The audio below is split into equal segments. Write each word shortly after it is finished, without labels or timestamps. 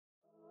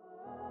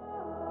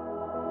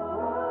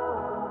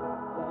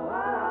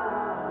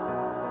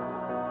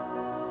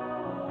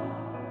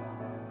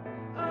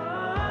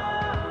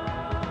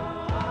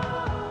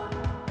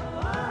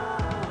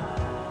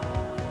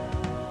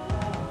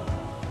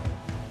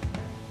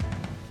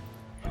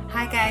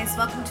Hi guys,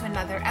 welcome to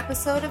another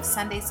episode of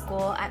Sunday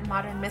School at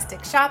Modern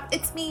Mystic Shop.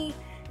 It's me,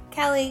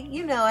 Kelly.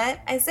 You know it.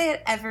 I say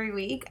it every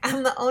week.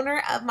 I'm the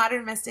owner of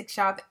Modern Mystic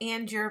Shop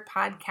and your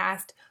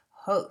podcast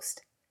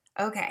host.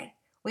 Okay,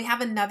 we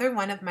have another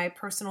one of my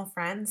personal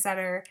friends that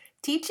are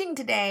teaching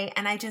today,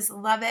 and I just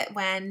love it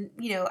when,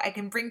 I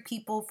can bring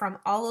people from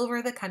all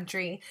over the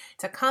country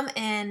to come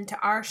in to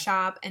our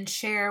shop and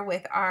share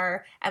with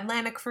our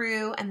Atlanta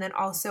crew and then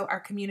also our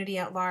community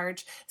at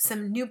large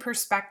some new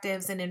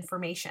perspectives and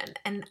information.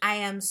 And I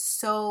am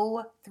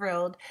so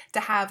thrilled to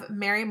have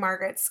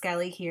Margaret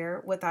Skelly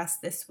here with us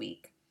this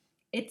week.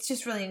 It's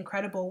just really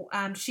incredible.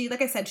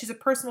 Like I said, she's a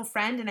personal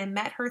friend, and I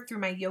met her through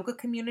my yoga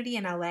community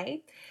in LA.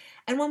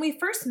 And when we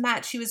first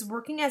met, she was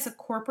working as a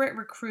corporate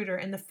recruiter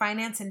in the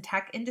finance and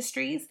tech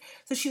industries.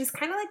 So she was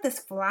kind of like this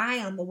fly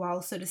on the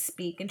wall, so to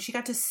speak. And she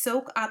got to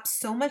soak up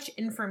so much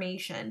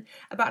information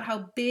about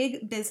how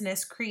big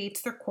business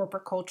creates their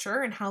corporate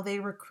culture and how they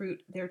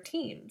recruit their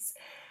teams.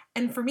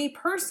 And for me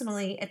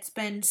personally, it's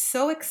been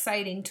so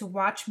exciting to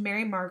watch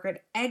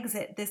Margaret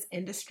exit this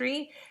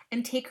industry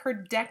and take her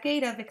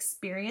decade of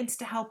experience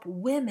to help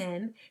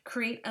women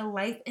create a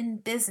life in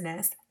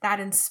business that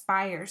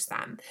inspires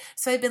them.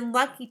 So I've been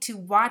lucky to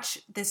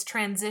watch this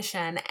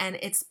transition, and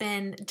it's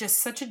been just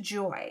such a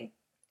joy.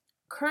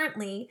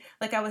 Currently,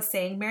 like I was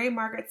saying,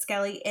 Margaret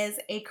Skelly is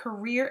a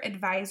career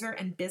advisor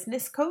and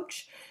business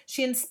coach.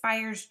 She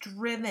inspires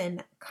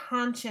driven,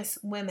 conscious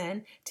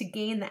women to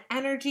gain the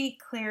energy,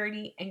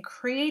 clarity, and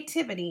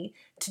creativity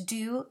to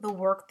do the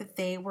work that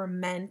they were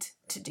meant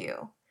to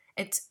do.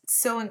 It's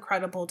so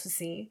incredible to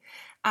see.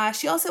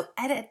 She also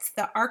edits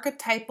the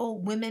Archetypal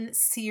Women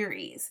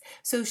series.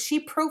 So she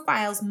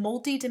profiles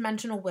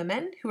multi-dimensional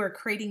women who are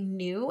creating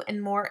new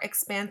and more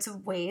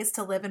expansive ways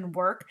to live and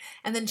work.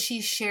 And then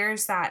she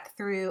shares that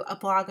through a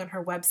blog on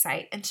her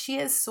website. And she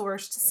has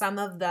sourced some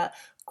of the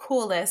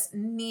coolest,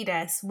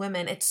 neatest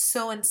women. It's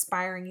so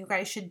inspiring. You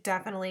guys should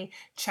definitely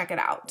check it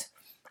out.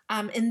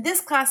 In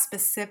this class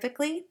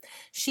specifically,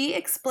 she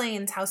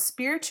explains how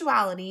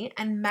spirituality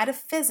and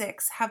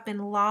metaphysics have been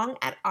long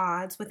at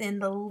odds within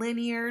the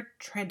linear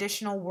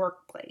traditional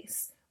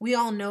workplace. We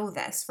all know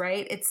this,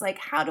 right? It's like,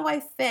 how do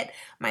I fit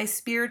my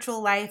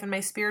spiritual life and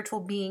my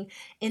spiritual being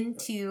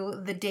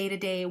into the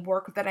day-to-day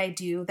work that I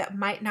do that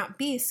might not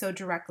be so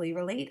directly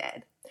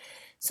related?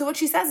 So what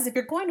she says is if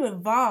you're going to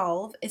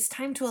evolve, it's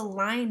time to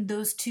align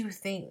those two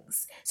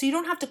things. So you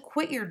don't have to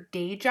quit your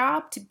day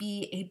job to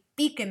be a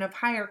beacon of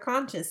higher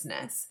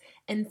consciousness.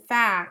 In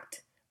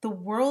fact, the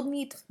world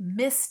needs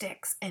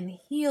mystics and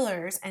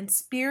healers and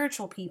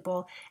spiritual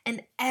people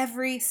in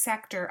every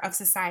sector of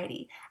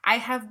society. I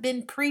have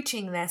been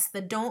preaching this,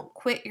 the don't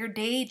quit your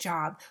day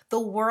job.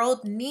 The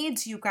world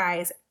needs you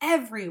guys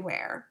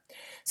everywhere.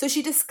 So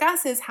she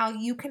discusses how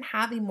you can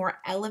have a more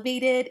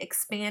elevated,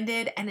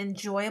 expanded, and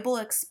enjoyable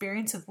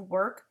experience of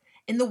work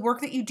in the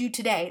work that you do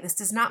today. This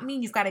does not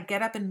mean you've got to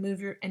get up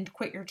and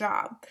quit your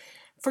job.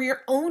 For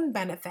your own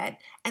benefit,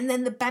 and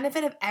then the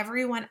benefit of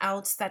everyone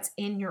else that's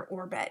in your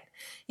orbit.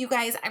 You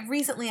guys,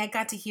 I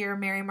got to hear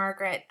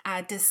Margaret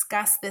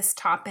discuss this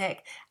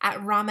topic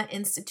at Rama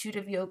Institute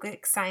of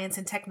Yogic Science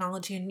and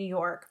Technology in New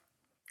York.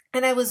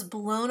 And I was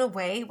blown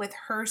away with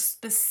her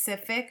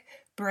specific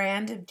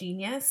brand of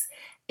genius.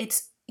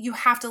 You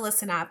have to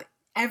listen up.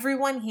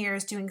 Everyone here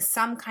is doing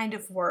some kind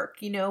of work.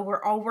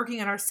 We're all working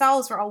on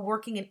ourselves. We're all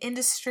working in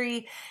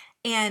industry.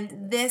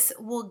 And this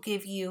will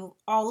give you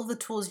all of the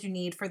tools you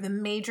need for the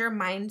major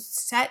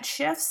mindset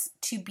shifts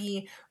to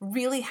be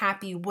really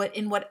happy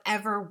in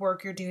whatever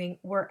work you're doing,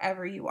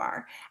 wherever you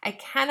are. I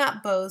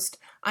cannot boast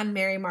on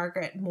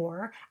Margaret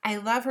more. I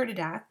love her to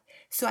death.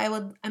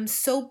 So I'm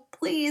so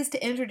pleased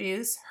to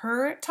introduce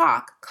her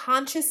talk,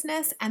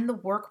 Consciousness and the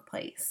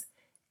Workplace,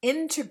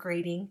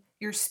 Integrating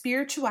Your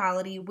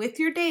Spirituality with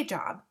Your Day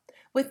Job,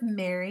 with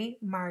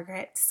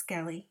Margaret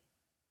Skelly.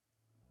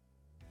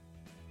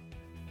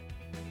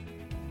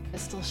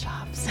 Crystal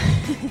shops.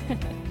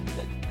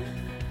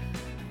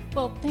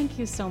 Well, thank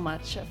you so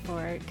much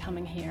for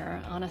coming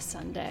here on a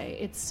Sunday.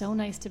 It's so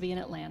nice to be in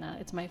Atlanta.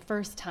 It's my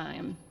first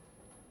time.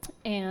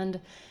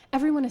 And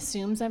everyone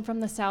assumes I'm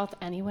from the South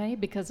anyway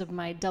because of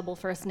my double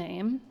first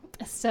name.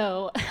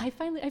 So I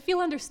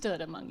feel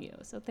understood among you.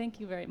 So thank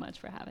you very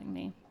much for having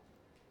me.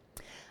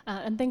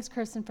 And thanks,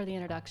 Kirsten, for the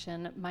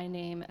introduction. My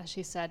name, as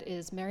she said,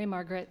 is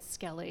Margaret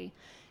Skelly.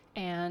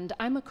 And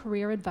I'm a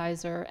career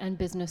advisor and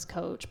business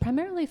coach,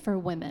 primarily for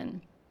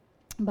women.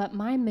 But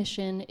my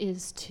mission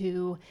is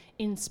to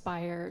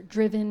inspire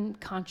driven,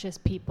 conscious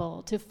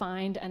people to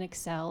find and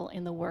excel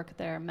in the work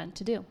they're meant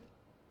to do.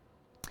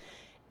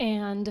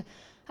 And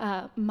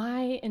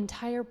my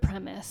entire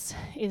premise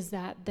is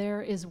that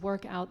there is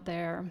work out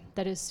there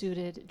that is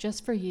suited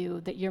just for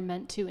you, that you're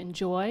meant to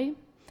enjoy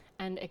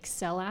and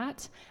excel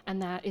at,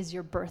 and that is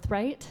your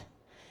birthright.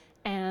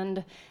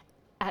 And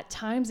at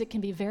times, it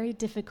can be very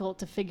difficult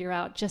to figure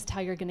out just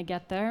how you're going to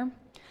get there.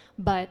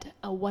 But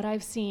what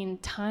I've seen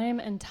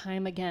time and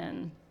time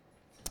again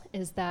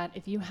is that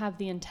if you have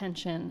the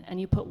intention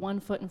and you put one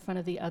foot in front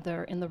of the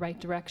other in the right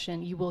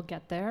direction, you will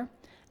get there.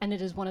 And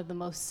it is one of the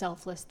most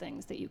selfless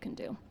things that you can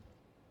do.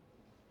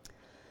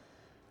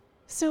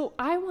 So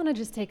I want to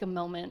just take a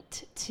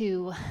moment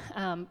to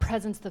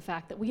presence the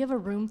fact that we have a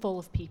room full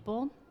of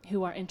people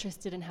who are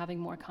interested in having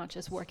more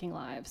conscious working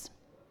lives.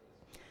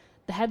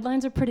 The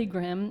headlines are pretty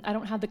grim. I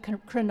don't have the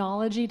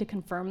chronology to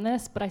confirm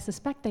this, but I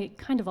suspect they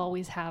kind of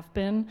always have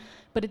been.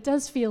 But it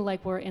does feel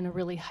like we're in a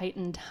really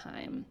heightened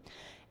time.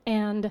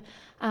 And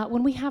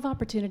when we have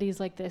opportunities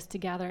like this to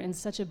gather in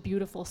such a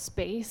beautiful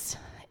space,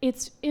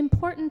 it's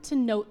important to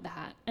note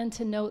that, and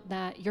to note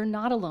that you're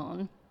not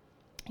alone.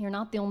 You're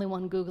not the only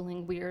one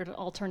Googling weird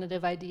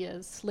alternative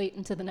ideas late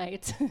into the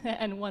night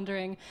and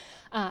wondering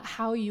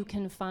how you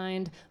can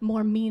find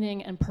more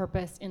meaning and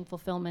purpose in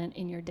fulfillment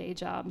in your day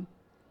job.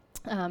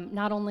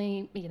 Not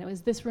only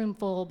is this room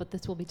full, but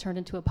this will be turned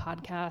into a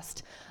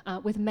podcast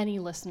with many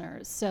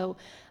listeners. So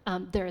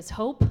there is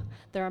hope.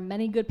 There are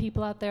many good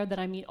people out there that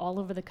I meet all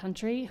over the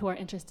country who are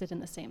interested in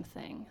the same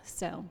thing.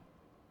 So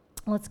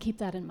let's keep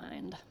that in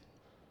mind.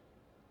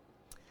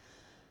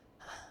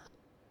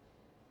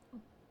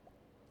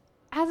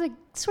 As a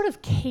sort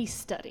of case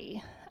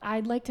study,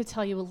 I'd like to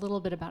tell you a little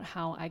bit about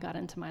how I got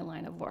into my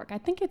line of work. I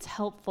think it's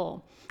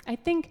helpful. I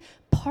think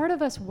part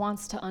of us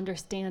wants to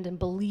understand and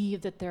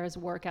believe that there is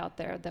work out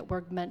there that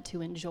we're meant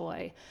to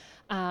enjoy.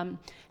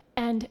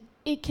 And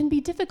it can be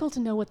difficult to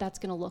know what that's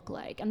going to look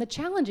like. And the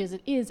challenge is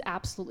it is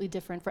absolutely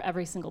different for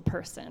every single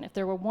person. If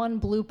there were one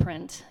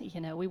blueprint,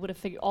 we would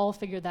have all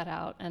figured that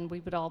out, and we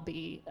would all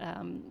be,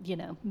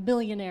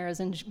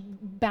 millionaires and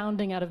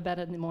bounding out of bed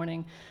in the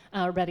morning,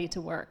 ready to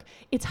work.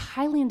 It's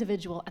highly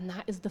individual, and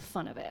that is the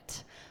fun of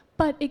it.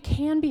 But it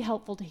can be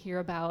helpful to hear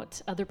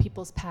about other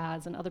people's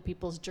paths and other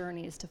people's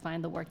journeys to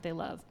find the work they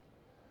love.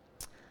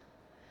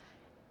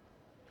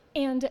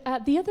 And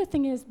the other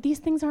thing is, these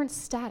things aren't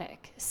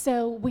static.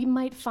 So we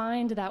might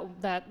find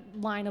that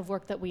line of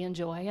work that we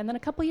enjoy, and then a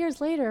couple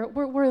years later,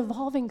 we're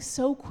evolving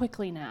so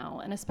quickly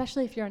now, and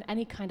especially if you're on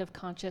any kind of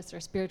conscious or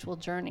spiritual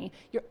journey,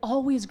 you're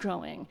always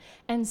growing.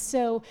 And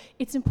so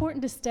it's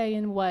important to stay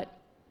in what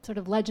sort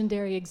of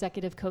legendary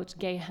executive coach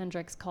Gay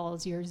Hendricks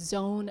calls your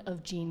zone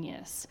of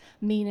genius,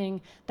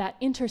 meaning that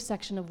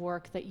intersection of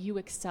work that you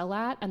excel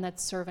at and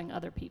that's serving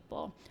other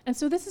people. And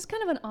so this is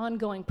kind of an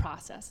ongoing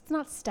process. It's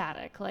not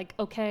static, like,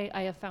 okay,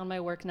 I have found my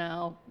work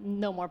now,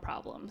 no more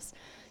problems.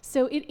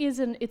 So it's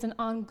an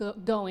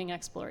ongoing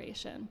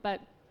exploration.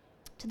 But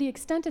to the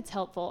extent it's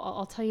helpful,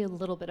 I'll tell you a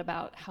little bit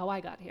about how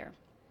I got here.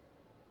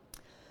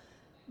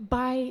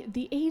 By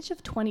the age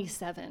of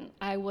 27,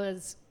 I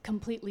was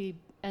completely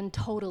and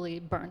totally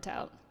burnt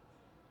out.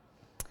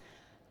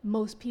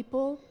 Most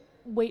people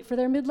wait for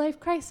their midlife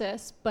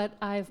crisis, but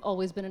I've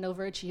always been an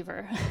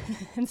overachiever,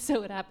 and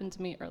so it happened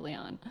to me early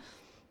on.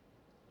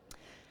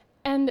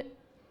 And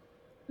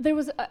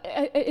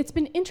it's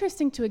been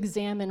interesting to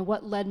examine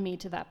what led me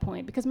to that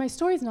point, because my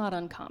story's not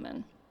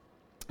uncommon.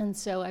 And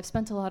so I've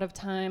spent a lot of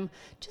time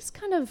just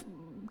kind of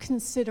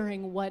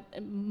considering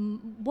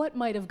what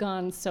might have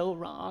gone so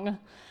wrong.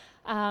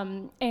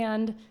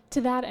 And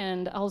to that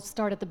end, I'll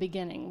start at the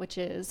beginning, which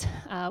is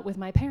with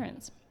my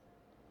parents.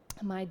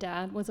 My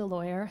dad was a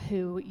lawyer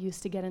who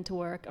used to get into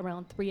work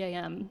around 3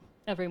 a.m.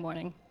 every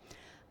morning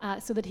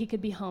so that he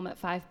could be home at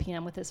 5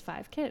 p.m. with his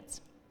 5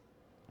 kids.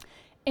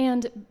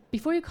 And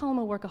before you call him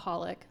a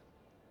workaholic,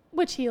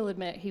 which he'll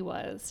admit he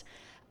was,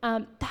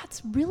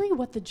 that's really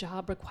what the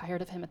job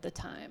required of him at the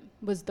time,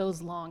 was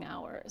those long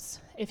hours.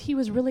 If he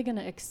was really going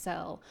to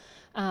excel,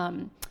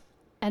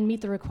 and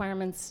meet the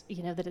requirements,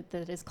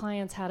 that his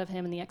clients had of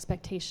him and the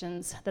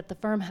expectations that the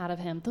firm had of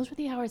him, those were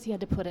the hours he had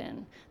to put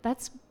in.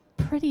 That's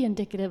pretty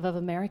indicative of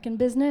American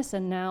business,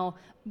 and now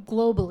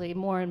globally,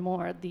 more and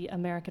more, the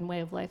American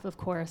way of life, of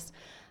course,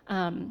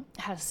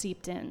 has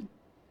seeped in.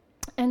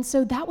 And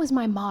so that was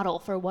my model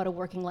for what a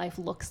working life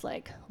looks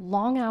like.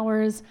 Long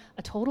hours,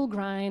 a total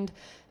grind.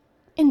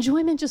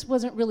 Enjoyment just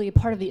wasn't really a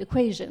part of the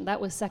equation.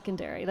 That was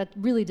secondary. That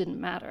really didn't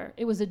matter.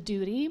 It was a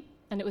duty,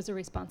 and it was a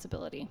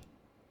responsibility.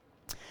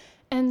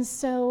 And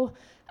so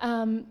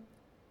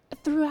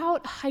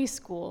throughout high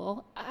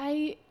school,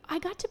 I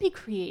got to be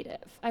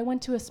creative. I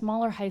went to a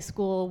smaller high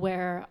school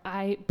where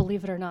I,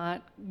 believe it or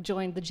not,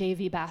 joined the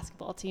JV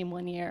basketball team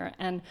one year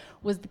and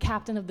was the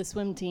captain of the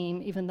swim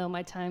team, even though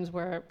my times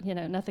were,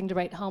 nothing to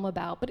write home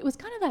about. But it was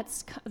kind of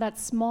that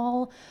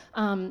small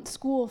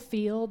school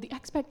feel. The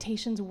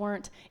expectations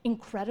weren't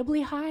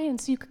incredibly high, and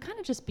so you could kind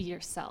of just be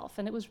yourself.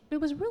 And it was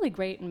really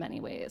great in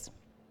many ways.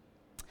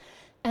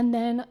 And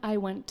then I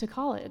went to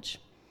college.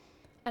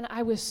 And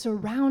I was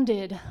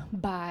surrounded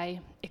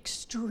by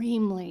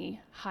extremely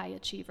high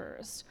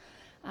achievers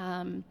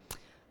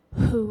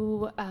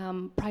who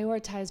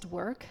prioritized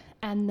work,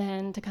 and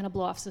then to kind of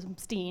blow off some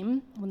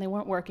steam, when they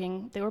weren't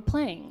working, they were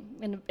playing.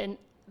 And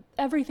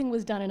everything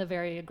was done in a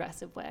very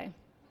aggressive way.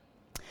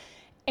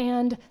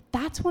 And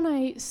that's when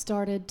I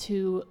started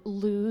to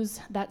lose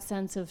that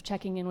sense of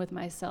checking in with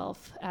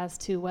myself as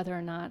to whether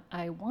or not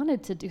I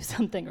wanted to do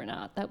something or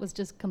not. That was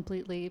just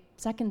completely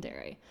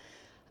secondary.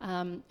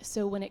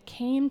 So when it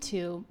came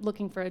to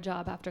looking for a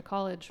job after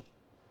college,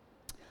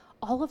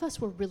 all of us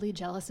were really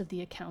jealous of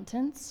the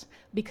accountants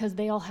because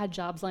they all had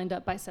jobs lined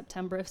up by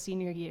September of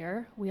senior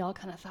year. We all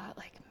kind of thought,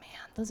 like,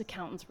 man, those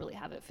accountants really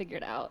have it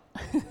figured out.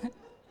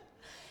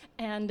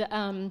 And,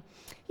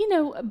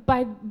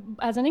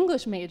 as an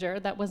English major,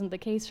 that wasn't the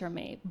case for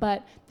me.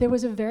 But there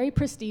was a very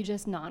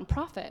prestigious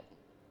nonprofit.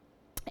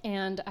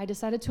 And I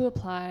decided to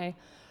apply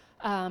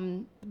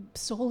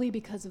solely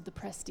because of the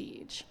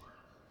prestige.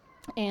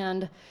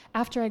 And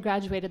after I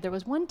graduated, there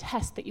was one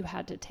test that you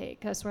had to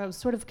take. So I was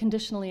sort of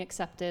conditionally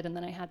accepted, and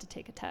then I had to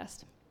take a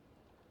test.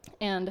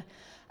 And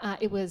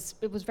it was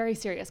very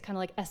serious, kind of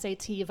like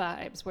SAT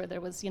vibes, where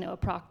there was, a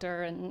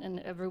proctor, and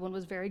everyone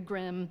was very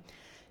grim.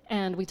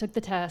 And we took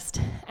the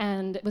test,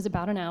 and it was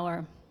about an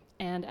hour.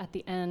 And at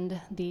the end,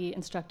 the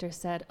instructor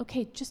said,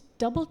 okay, just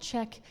double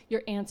check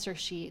your answer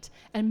sheet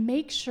and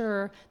make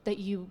sure that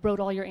you wrote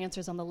all your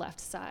answers on the left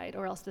side,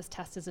 or else this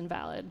test is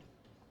invalid.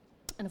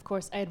 And of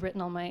course, I had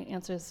written all my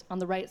answers on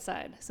the right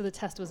side, so the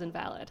test was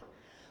invalid.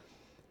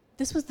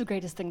 This was the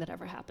greatest thing that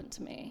ever happened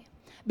to me,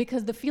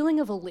 because the feeling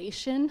of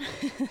elation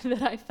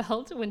that I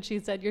felt when she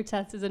said, your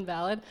test is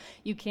invalid,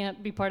 you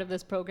can't be part of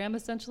this program,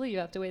 essentially, you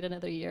have to wait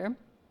another year,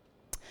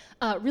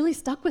 really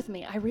stuck with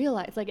me. I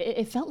realized,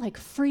 it felt like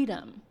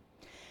freedom.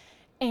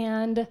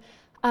 And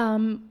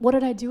what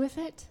did I do with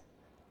it?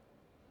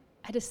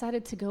 I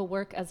decided to go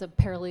work as a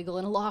paralegal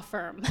in a law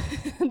firm.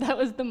 That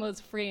was the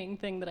most freeing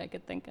thing that I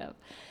could think of.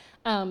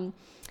 And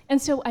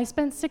so I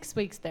spent 6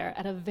 weeks there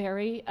at a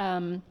very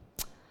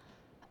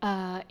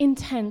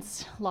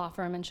intense law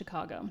firm in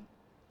Chicago.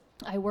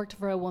 I worked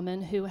for a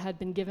woman who had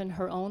been given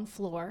her own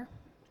floor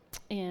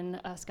in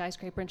a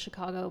skyscraper in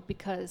Chicago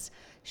because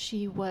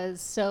she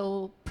was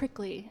so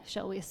prickly,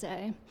 shall we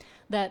say,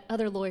 that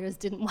other lawyers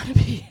didn't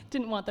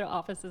want their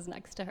offices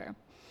next to her.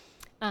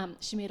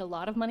 She made a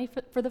lot of money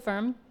for the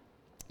firm.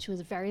 She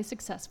was very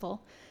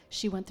successful.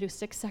 She went through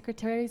 6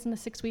 secretaries in the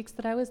 6 weeks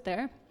that I was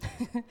there.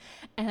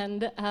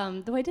 And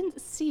though I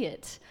didn't see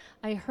it,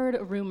 I heard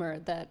a rumor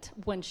that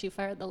when she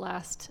fired the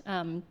last,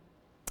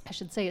 I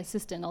should say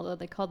assistant, although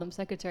they called them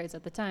secretaries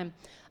at the time,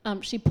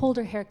 she pulled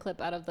her hair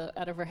clip out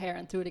of her hair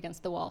and threw it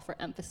against the wall for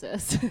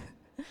emphasis.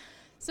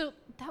 So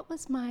that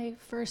was my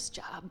first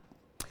job.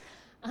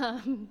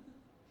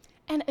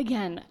 And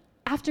again,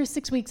 after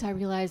 6 weeks, I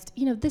realized,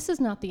 this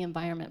is not the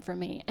environment for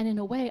me. And in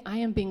a way, I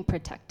am being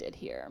protected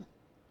here.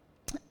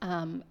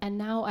 And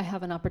now I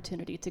have an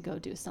opportunity to go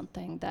do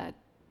something that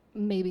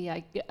maybe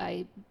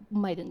I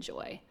might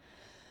enjoy.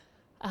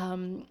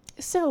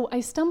 So I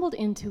stumbled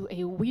into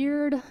a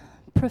weird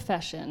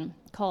profession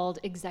called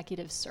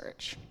executive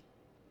search.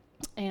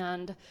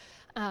 And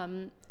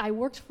I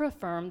worked for a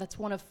firm that's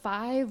one of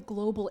 5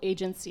 global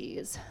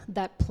agencies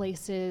that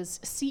places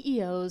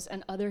CEOs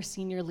and other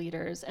senior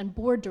leaders and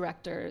board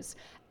directors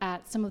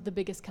at some of the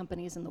biggest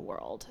companies in the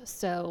world.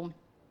 So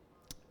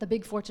the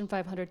big Fortune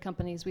 500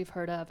 companies we've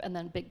heard of, and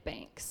then big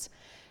banks.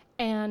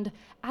 And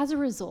as a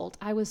result,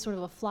 I was sort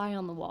of a fly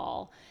on the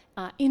wall,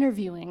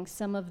 interviewing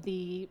some of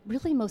the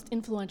really most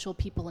influential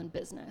people in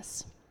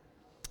business.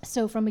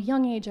 So from a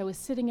young age, I was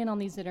sitting in on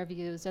these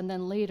interviews, and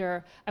then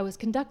later, I was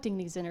conducting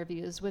these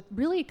interviews with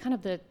really kind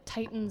of the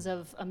titans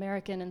of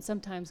American and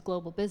sometimes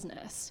global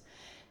business.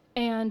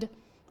 And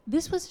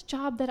this was a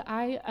job that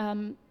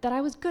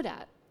I was good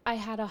at. I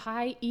had a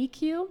high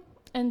EQ,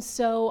 and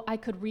so I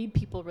could read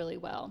people really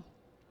well.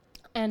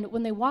 And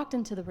when they walked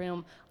into the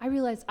room, I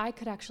realized I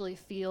could actually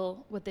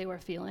feel what they were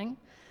feeling.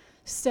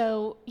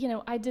 So,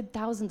 I did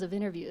thousands of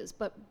interviews,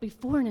 but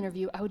before an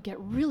interview, I would get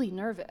really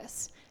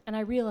nervous. And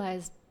I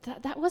realized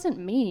that wasn't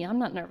me. I'm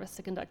not nervous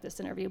to conduct this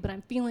interview, but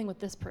I'm feeling what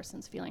this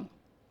person's feeling.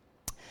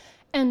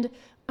 And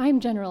I'm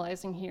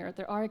generalizing here.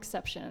 There are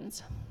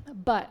exceptions.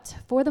 But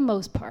for the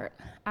most part,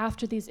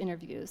 after these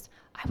interviews,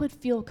 I would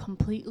feel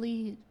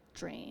completely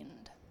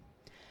drained.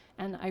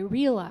 And I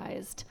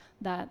realized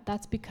that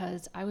that's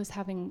because I was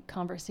having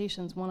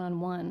conversations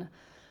one-on-one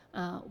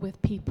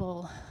with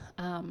people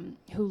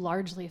who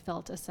largely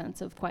felt a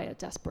sense of quiet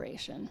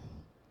desperation.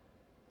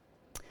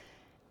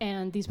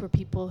 And these were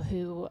people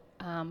who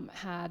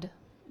had,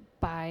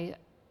 by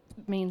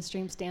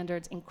mainstream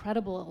standards,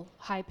 incredible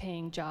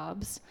high-paying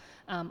jobs,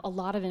 a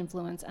lot of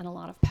influence, and a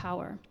lot of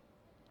power.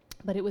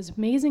 But it was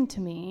amazing to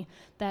me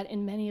that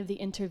in many of the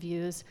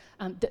interviews,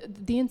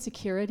 the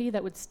insecurity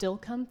that would still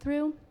come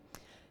through.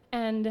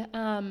 And,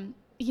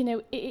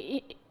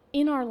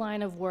 in our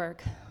line of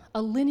work,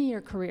 a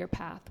linear career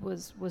path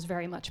was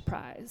very much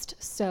prized.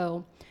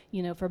 So,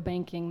 for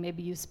banking,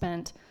 maybe you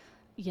spent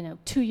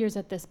 2 years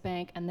at this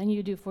bank, and then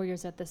you do 4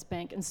 years at this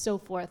bank, and so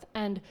forth.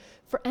 And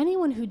for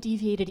anyone who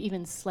deviated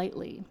even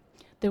slightly,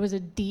 there was a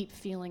deep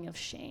feeling of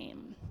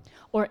shame.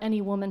 Or any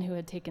woman who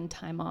had taken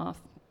time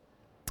off,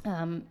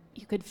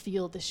 you could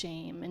feel the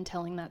shame in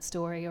telling that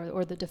story,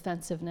 or the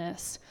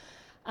defensiveness.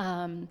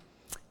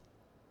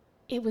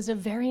 It was a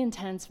very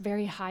intense,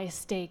 very high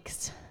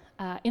stakes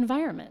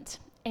environment.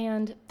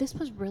 And this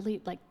was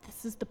really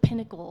this is the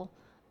pinnacle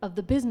of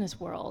the business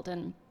world,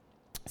 and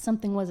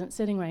something wasn't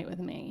sitting right with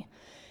me.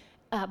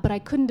 But I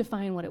couldn't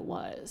define what it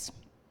was.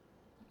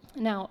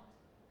 Now,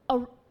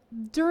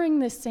 during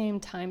this same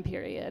time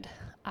period,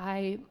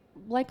 I,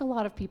 like a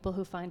lot of people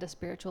who find a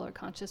spiritual or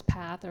conscious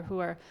path or who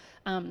are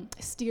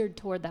steered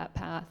toward that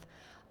path,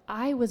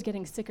 I was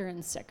getting sicker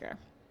and sicker.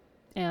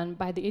 And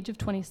by the age of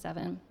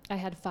 27, I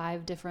had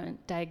 5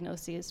 different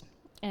diagnoses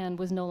and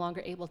was no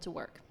longer able to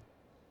work.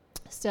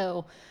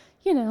 So,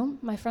 you know,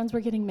 my friends were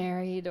getting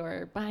married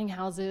or buying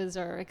houses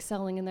or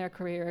excelling in their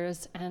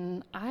careers,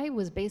 and I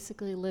was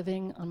basically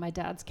living on my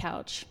dad's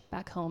couch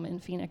back home in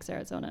Phoenix,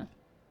 Arizona.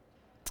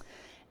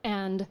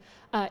 And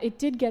it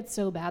did get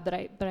so bad that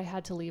I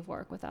had to leave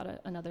work without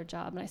another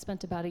job, and I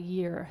spent about a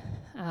year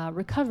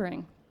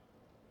recovering.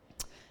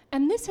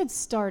 And this had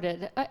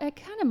started, I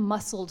kind of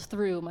muscled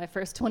through my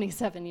first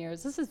 27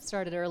 years. This had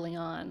started early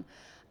on.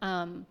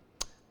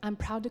 I'm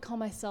proud to call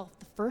myself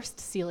the first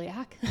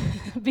celiac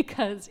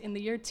because in the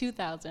year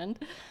 2000,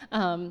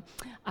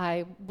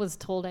 I was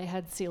told I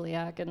had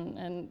celiac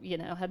and you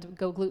know, had to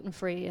go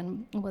gluten-free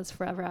and was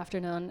forever after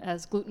known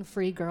as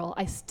gluten-free girl.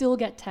 I still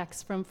get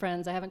texts from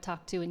friends I haven't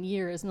talked to in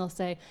years, and they'll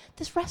say,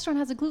 this restaurant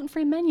has a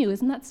gluten-free menu,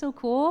 isn't that so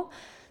cool?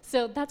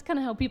 So that's kind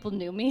of how people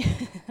knew me.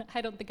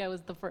 I don't think I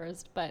was the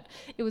first, but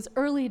it was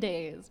early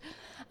days.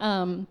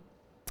 And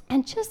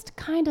just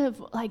kind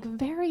of like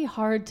very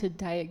hard to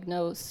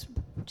diagnose,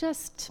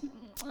 just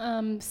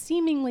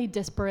seemingly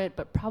disparate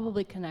but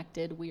probably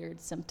connected weird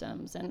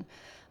symptoms. And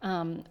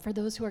for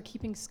those who are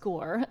keeping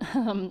score,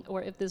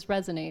 or if this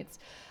resonates,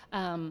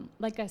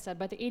 like I said,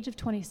 by the age of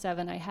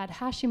 27, I had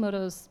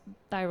Hashimoto's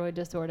thyroid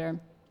disorder,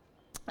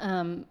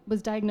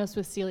 was diagnosed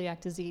with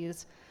celiac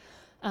disease,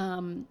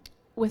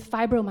 with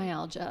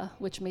fibromyalgia,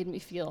 which made me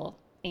feel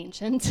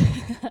ancient,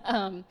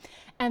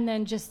 and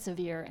then just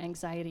severe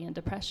anxiety and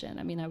depression.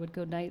 I mean, I would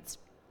go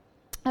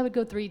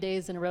 3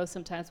 days in a row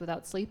sometimes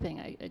without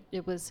sleeping.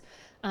 It was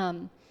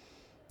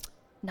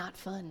not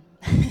fun.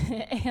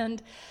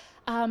 And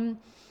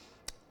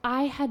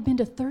I had been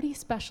to 30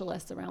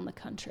 specialists around the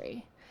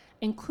country,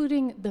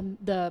 including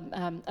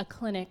a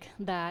clinic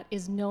that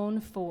is known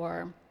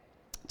for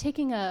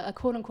taking a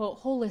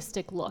quote-unquote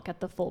holistic look at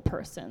the full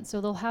person.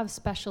 So they'll have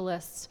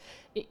specialists.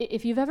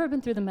 If you've ever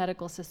been through the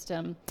medical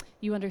system,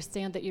 you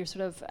understand that you're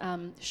sort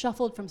of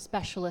shuffled from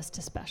specialist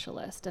to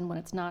specialist, and when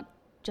it's not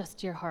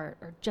just your heart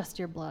or just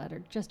your blood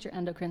or just your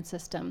endocrine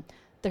system,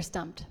 they're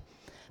stumped.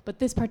 But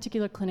this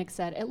particular clinic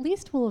said, at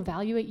least we'll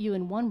evaluate you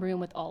in one room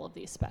with all of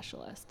these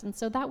specialists. And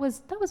so that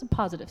was a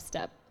positive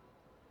step,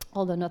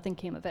 although nothing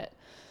came of it.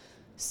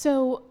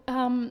 So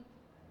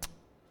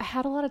I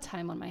had a lot of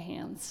time on my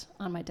hands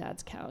on my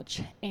dad's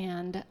couch,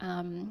 and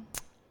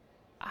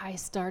I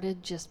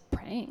started just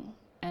praying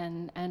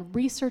and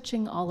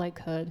researching all I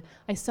could.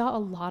 I saw a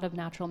lot of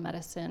natural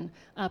medicine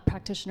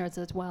practitioners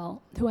as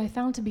well, who I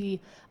found to be,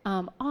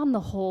 on the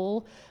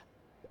whole,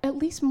 at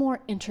least more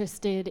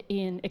interested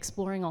in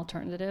exploring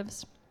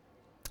alternatives.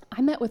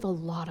 I met with a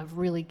lot of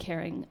really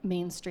caring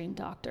mainstream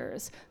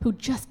doctors who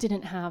just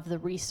didn't have the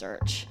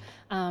research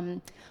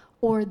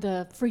or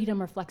the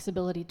freedom or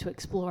flexibility to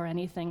explore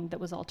anything that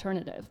was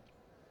alternative.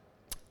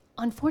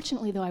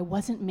 Unfortunately, though, I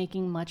wasn't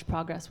making much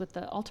progress with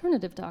the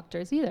alternative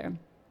doctors either.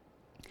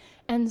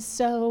 And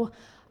so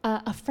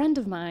a friend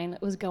of mine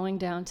was going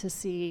down to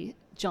see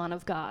John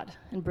of God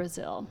in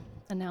Brazil.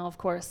 And now, of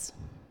course,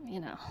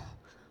 you know,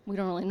 we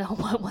don't really know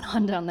what went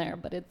on down there,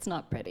 but it's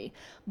not pretty.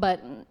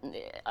 But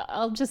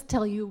I'll just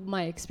tell you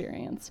my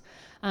experience.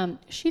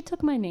 She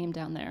took my name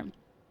down there,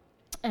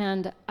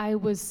 and I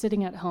was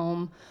sitting at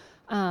home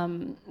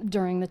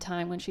during the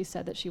time when she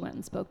said that she went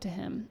and spoke to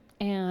him.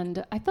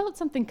 And I felt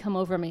something come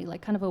over me,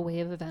 like kind of a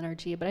wave of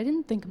energy, but I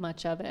didn't think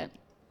much of it.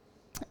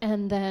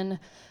 And then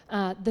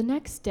the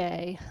next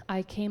day,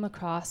 I came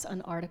across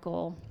an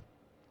article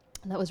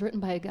that was written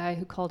by a guy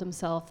who called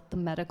himself the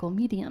medical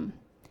medium,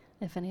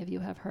 if any of you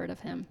have heard of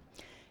him.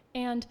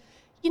 And,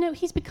 you know,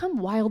 he's become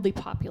wildly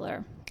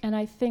popular, and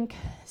I think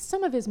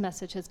some of his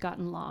message has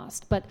gotten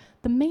lost, but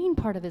the main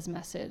part of his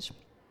message,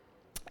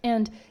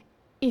 and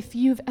if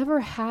you've ever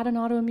had an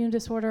autoimmune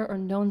disorder or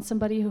known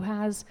somebody who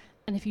has,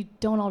 and if you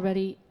don't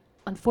already,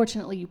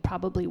 unfortunately, you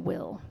probably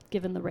will,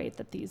 given the rate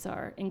that these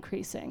are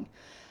increasing.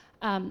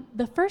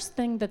 The first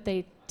thing that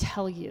they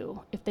tell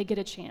you, if they get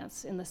a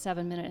chance in the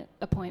 7-minute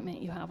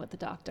appointment you have with the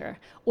doctor,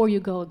 or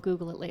you go and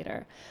Google it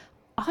later,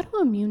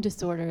 autoimmune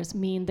disorders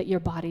mean that your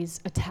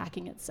body's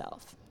attacking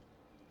itself.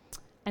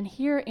 And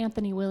here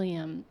Anthony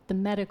William, the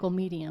medical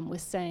medium,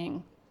 was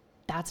saying,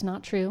 that's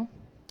not true.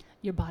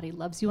 Your body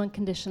loves you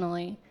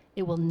unconditionally.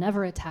 It will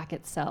never attack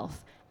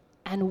itself.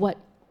 And what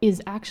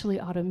is actually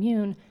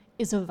autoimmune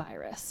is a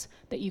virus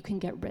that you can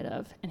get rid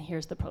of, and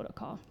here's the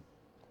protocol.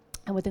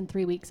 And within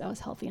 3 weeks, I was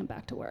healthy and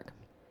back to work.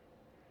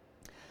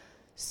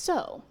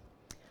 So,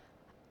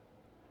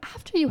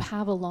 after you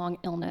have a long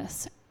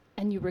illness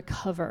and you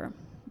recover,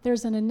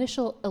 there's an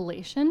initial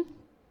elation,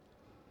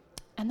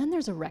 and then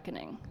there's a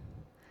reckoning,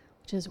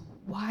 which is,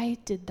 why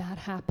did that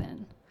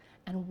happen?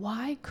 And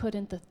why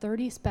couldn't the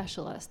 30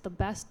 specialists, the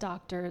best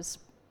doctors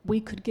we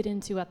could get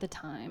into at the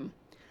time,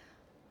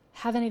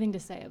 have anything to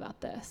say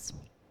about this?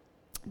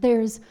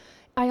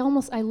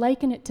 I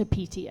liken it to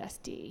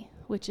PTSD,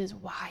 which is,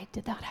 why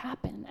did that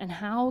happen? And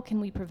how can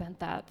we prevent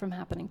that from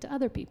happening to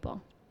other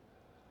people?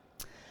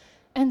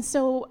 And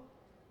so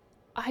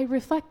I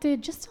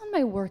reflected just on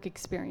my work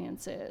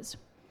experiences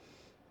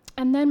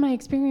and then my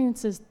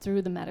experiences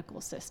through the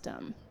medical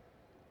system.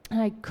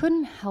 And I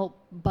couldn't help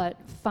but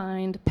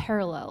find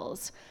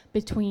parallels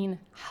between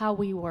how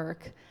we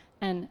work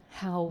and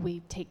how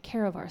we take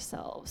care of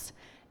ourselves.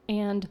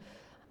 And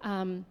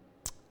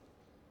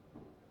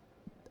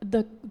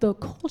the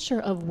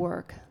culture of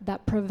work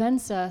that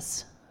prevents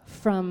us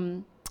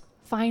from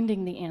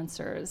finding the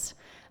answers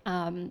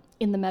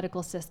in the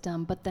medical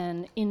system, but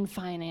then in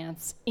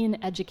finance,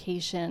 in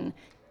education,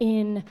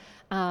 in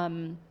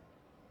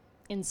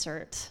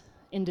insert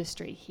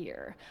industry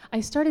here.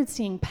 I started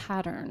seeing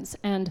patterns,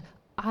 and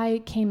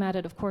I came at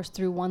it, of course,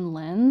 through one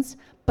lens,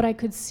 but I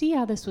could see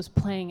how this was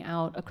playing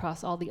out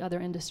across all the other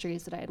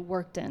industries that I had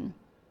worked in,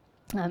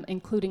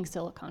 including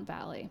Silicon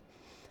Valley.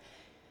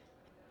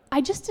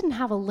 I just didn't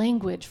have a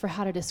language for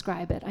how to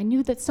describe it. I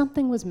knew that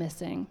something was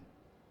missing.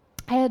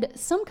 I had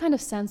some kind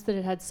of sense that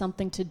it had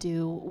something to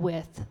do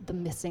with the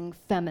missing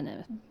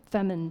feminine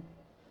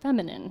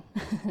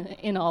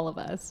in all of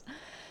us.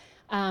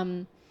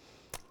 And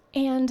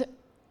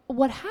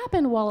what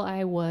happened while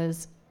I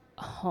was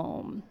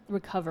home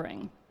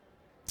recovering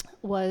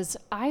was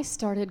I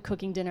started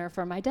cooking dinner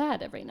for my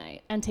dad every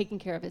night and taking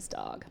care of his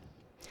dog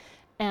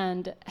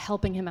and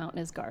helping him out in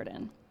his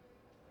garden.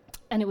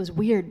 And it was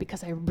weird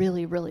because I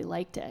really, really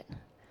liked it.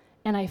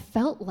 And I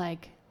felt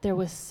like there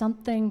was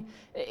something,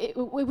 it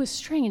was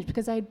strange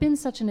because I had been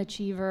such an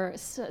achiever,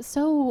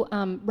 so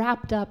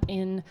wrapped up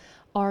in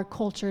our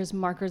culture's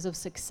markers of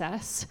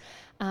success.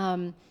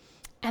 And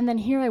then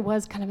here I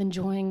was kind of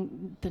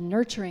enjoying the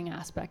nurturing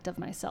aspect of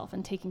myself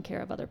and taking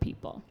care of other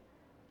people.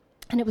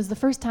 And it was the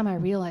first time I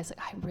realized, like,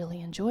 I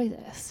really enjoy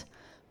this.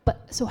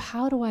 But so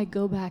how do I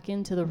go back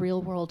into the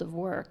real world of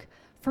work?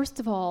 First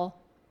of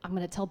all, I'm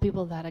going to tell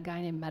people that a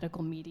guy named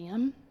Medical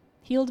Medium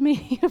healed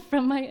me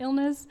from my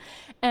illness.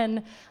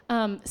 And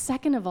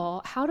second of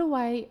all, how do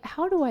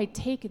I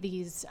take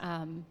these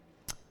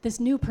this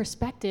new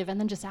perspective and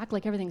then just act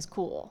like everything's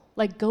cool?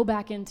 Like go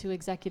back into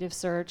executive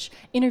search,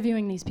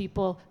 interviewing these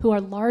people who are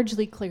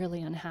largely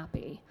clearly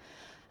unhappy.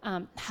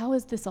 How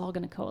is this all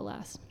going to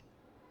coalesce?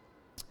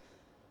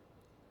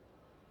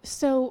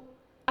 So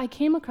I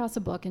came across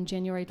a book in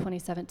January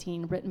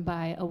 2017 written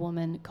by a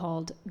woman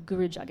called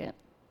Guru Jagat.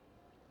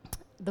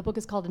 The book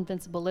is called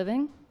Invincible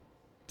Living.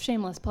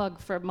 Shameless plug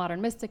for Modern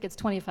Mystic. It's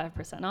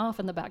 25% off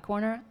in the back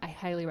corner. I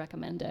highly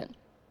recommend it.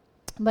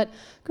 But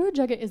Guru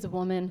Jagat is a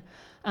woman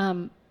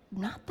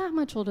not that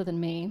much older than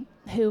me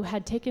who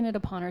had taken it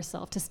upon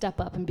herself to step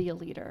up and be a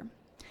leader.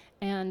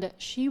 And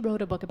she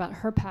wrote a book about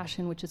her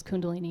passion, which is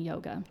Kundalini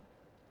Yoga.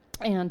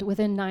 And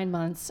within 9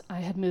 months,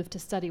 I had moved to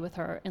study with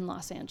her in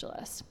Los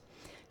Angeles.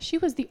 She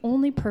was the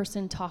only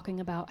person talking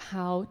about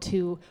how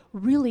to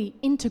really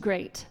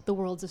integrate the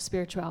worlds of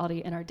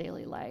spirituality in our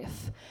daily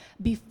life.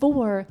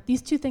 Before,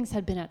 these two things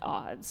had been at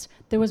odds.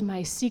 There was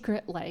my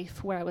secret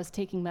life where I was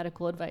taking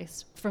medical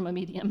advice from a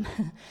medium.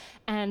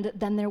 And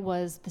then there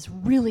was this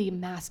really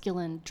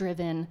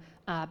masculine-driven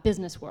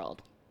business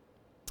world.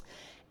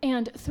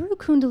 And through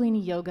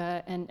Kundalini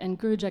Yoga and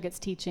Guru Jagat's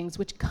teachings,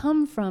 which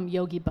come from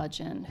Yogi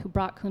Bhajan, who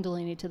brought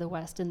Kundalini to the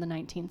West in the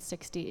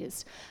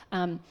 1960s,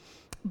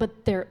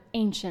 but they're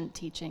ancient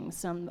teachings.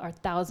 Some are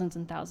thousands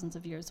and thousands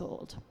of years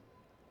old.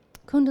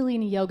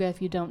 Kundalini Yoga, if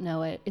you don't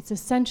know it, it's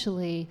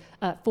essentially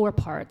 4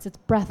 parts. It's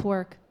breath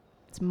work,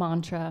 it's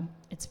mantra,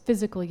 it's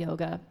physical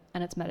yoga,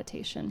 and it's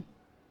meditation.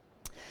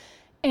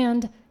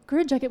 And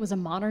Guru Jagat was a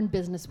modern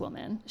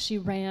businesswoman. She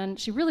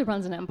really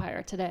runs an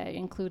empire today,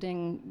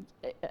 including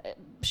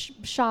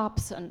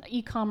shops, an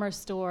e-commerce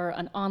store,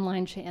 an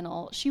online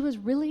channel. She was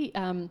really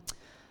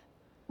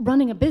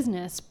running a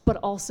business, but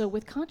also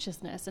with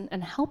consciousness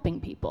and helping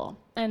people.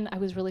 And I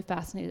was really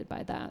fascinated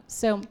by that.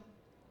 So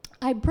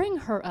I bring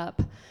her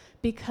up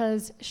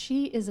because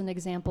she is an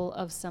example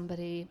of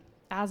somebody,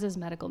 as is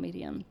Medical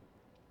Medium.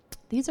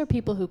 These are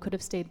people who could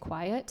have stayed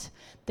quiet.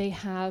 They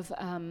have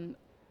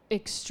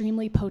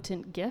extremely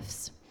potent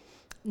gifts.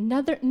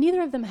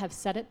 Neither of them have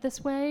said it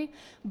this way,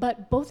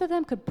 but both of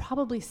them could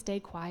probably stay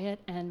quiet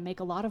and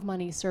make a lot of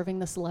money serving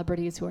the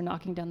celebrities who are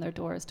knocking down their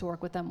doors to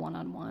work with them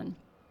one-on-one.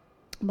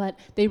 But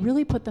they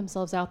really put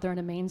themselves out there in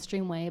a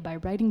mainstream way by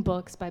writing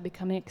books, by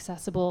becoming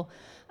accessible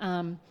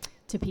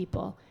to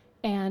people.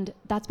 And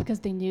that's because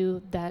they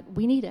knew that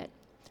we need it.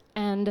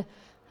 And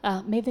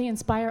may they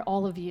inspire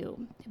all of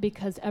you,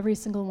 because every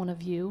single one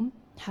of you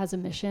has a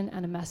mission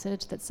and a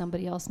message that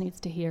somebody else needs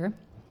to hear.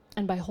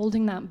 And by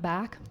holding that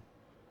back,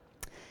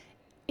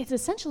 it's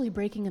essentially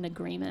breaking an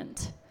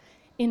agreement.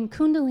 In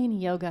Kundalini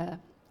Yoga,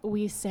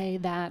 we say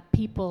that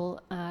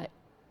people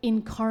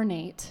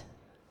incarnate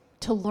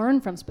to learn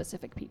from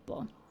specific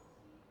people,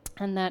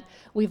 and that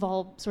we've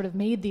all sort of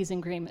made these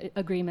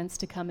agreements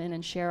to come in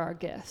and share our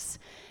gifts.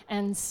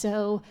 And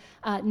so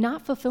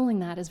not fulfilling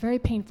that is very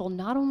painful,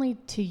 not only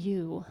to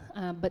you,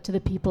 but to the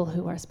people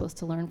who are supposed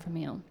to learn from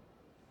you.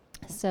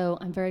 So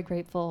I'm very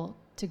grateful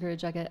to Guru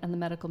Jagat and the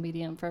Medical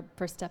Medium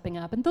for stepping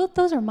up. And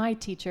those are my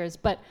teachers,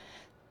 but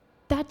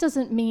that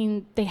doesn't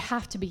mean they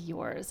have to be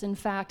yours. In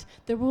fact,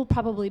 there will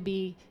probably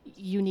be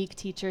unique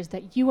teachers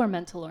that you are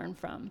meant to learn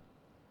from.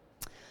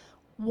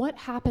 What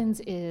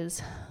happens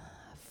is,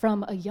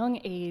 from a young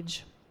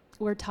age,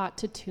 we're taught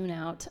to tune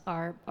out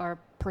our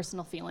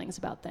personal feelings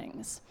about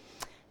things.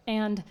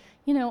 And,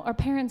 our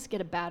parents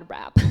get a bad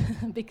rap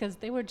because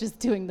they were just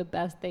doing the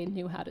best they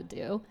knew how to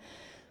do.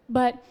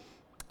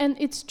 And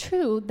it's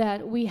true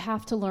that we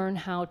have to learn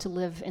how to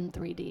live in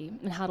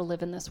 3D and how to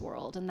live in this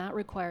world. And that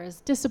requires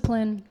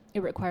discipline.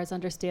 It requires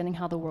understanding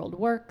how the world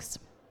works.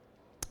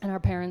 And our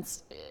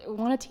parents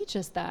want to teach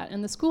us that,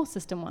 and the school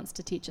system wants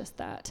to teach us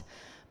that.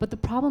 But the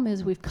problem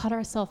is we've cut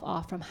ourselves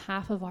off from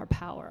half of our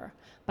power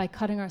by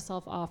cutting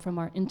ourselves off from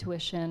our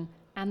intuition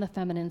and the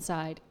feminine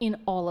side in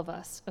all of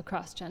us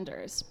across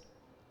genders.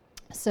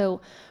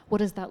 So what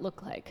does that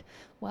look like?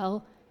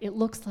 Well, it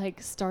looks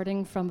like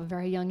starting from a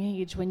very young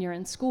age when you're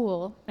in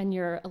school and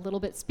you're a little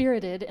bit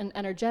spirited and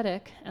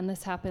energetic, and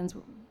this happens,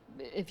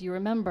 if you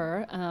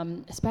remember,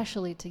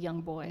 especially to young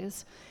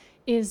boys,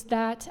 is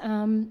that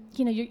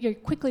you're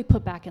quickly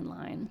put back in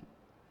line.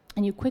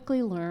 And you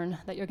quickly learn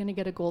that you're going to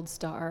get a gold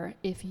star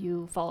if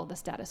you follow the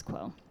status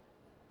quo.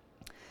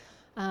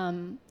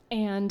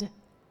 And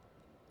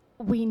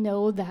we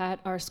know that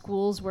our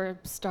schools were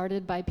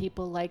started by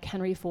people like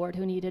Henry Ford,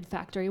 who needed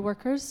factory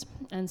workers,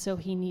 and so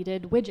he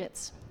needed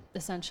widgets,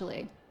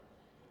 essentially.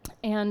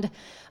 And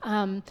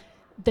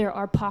there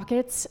are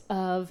pockets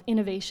of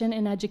innovation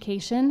in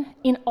education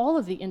in all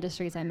of the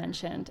industries I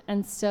mentioned.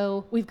 And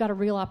so we've got a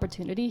real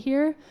opportunity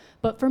here.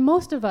 But for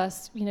most of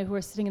us, who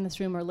are sitting in this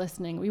room or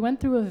listening, we went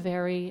through a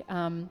very,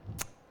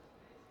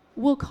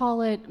 we'll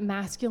call it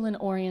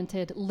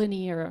masculine-oriented,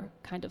 linear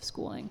kind of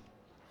schooling.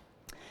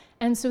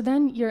 And so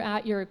then you're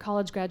at your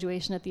college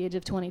graduation at the age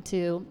of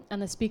 22,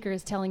 and the speaker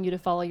is telling you to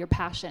follow your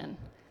passion.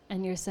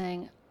 And you're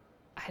saying,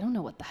 I don't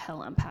know what the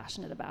hell I'm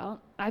passionate about.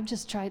 I've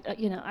just tried,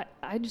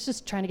 I was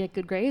just trying to get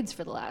good grades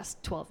for the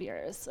last 12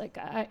 years. Like,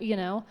 I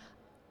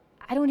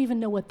don't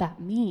even know what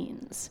that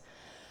means.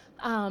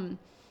 And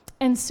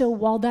so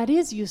while that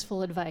is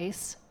useful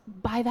advice,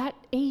 by that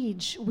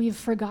age, we've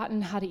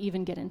forgotten how to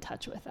even get in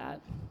touch with that.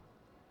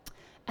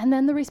 And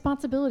then the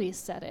responsibilities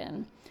set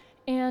in.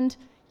 And,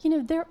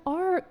 there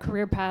are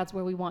career paths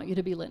where we want you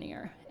to be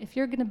linear. If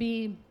you're going to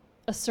be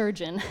a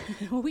surgeon,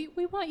 we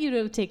want you to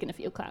have taken a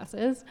few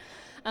classes.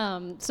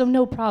 So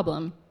no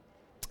problem.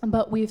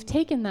 But we've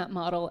taken that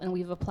model and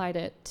we've applied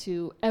it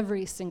to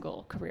every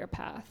single career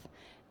path.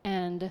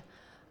 And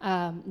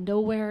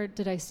nowhere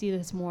did I see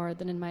this more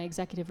than in my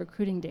executive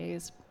recruiting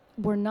days.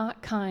 We're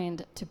not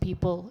kind to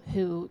people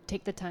who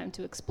take the time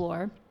to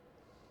explore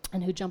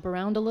and who jump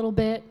around a little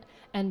bit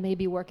and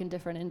maybe work in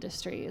different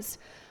industries.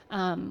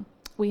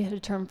 We had a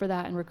term for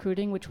that in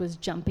recruiting, which was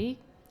jumpy,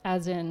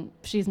 as in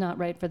she's not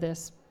right for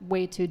this,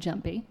 way too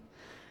jumpy.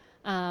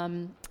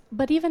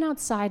 But even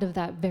outside of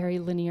that very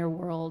linear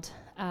world,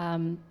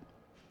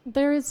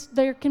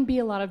 there can be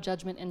a lot of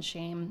judgment and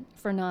shame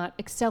for not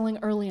excelling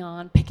early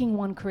on, picking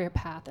one career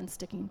path and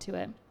sticking to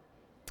it.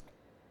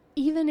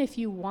 Even if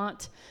you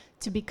want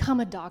to become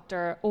a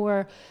doctor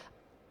or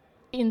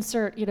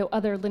insert,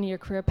 other linear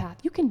career path,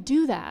 you can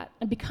do that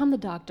and become the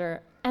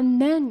doctor, and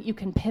then you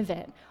can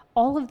pivot.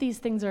 All of these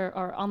things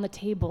are on the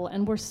table,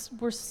 and we're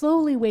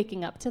slowly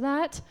waking up to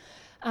that.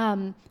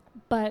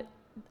 But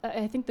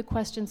I think the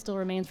question still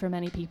remains for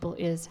many people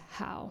is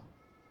how.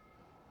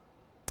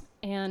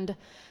 And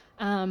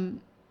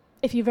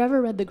if you've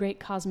ever read The Great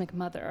Cosmic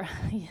Mother,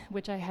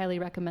 which I highly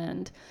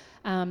recommend,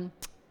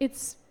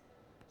 it's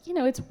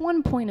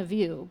one point of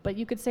view, but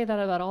you could say that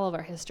about all of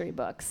our history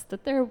books,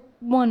 that they're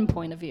one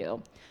point of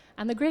view.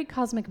 And The Great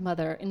Cosmic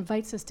Mother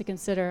invites us to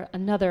consider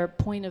another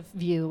point of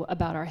view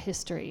about our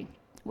history,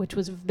 which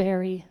was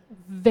very,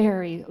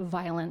 very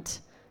violent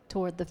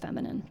toward the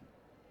feminine.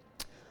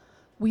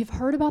 We've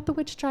heard about the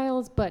witch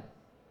trials, but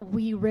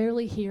we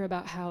rarely hear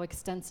about how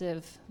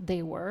extensive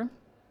they were.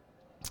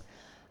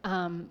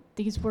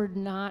 They were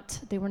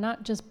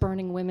not just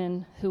burning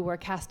women who were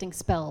casting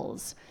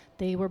spells.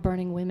 They were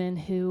burning women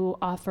who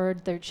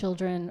offered their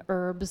children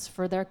herbs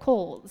for their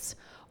colds,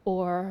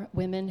 or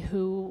women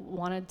who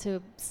wanted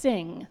to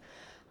sing,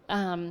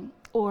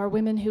 or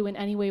women who in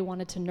any way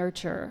wanted to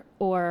nurture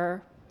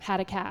or had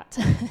a cat.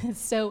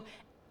 So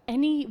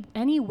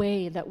any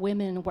way that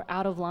women were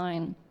out of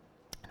line,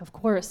 of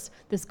course,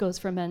 this goes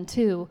for men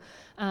too,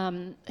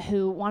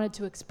 who wanted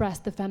to express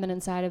the feminine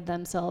side of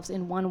themselves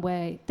in one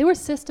way, they were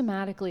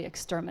systematically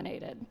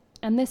exterminated.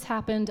 And this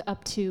happened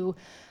up to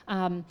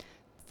 400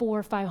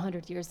 or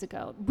 500 years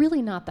ago,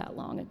 really not that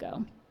long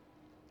ago.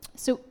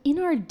 So in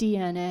our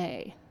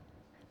DNA,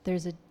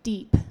 there's a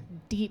deep,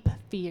 deep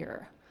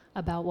fear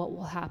about what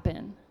will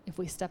happen if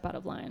we step out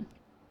of line.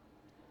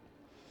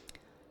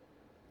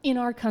 In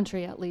our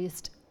country, at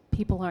least,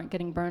 people aren't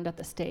getting burned at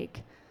the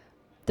stake.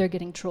 They're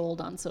getting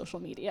trolled on social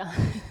media,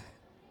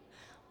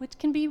 which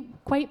can be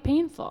quite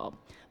painful.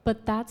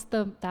 But that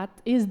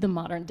is the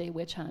modern day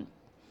witch hunt.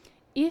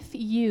 If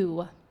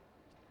you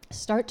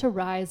start to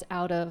rise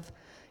out of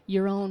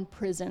your own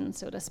prison,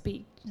 so to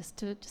speak, just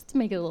to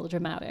make it a little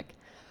dramatic,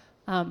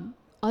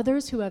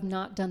 Others who have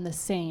not done the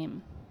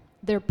same,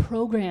 they're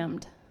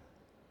programmed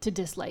to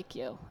dislike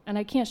you. And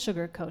I can't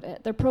sugarcoat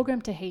it. They're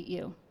programmed to hate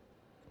you.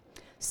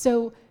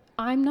 So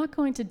I'm not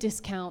going to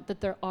discount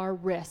that there are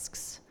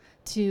risks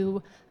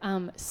to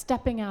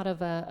stepping out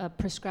of a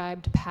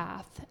prescribed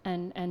path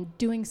and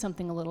doing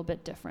something a little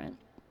bit different.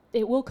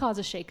 It will cause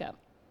a shakeup.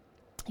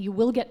 You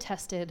will get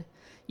tested.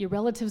 Your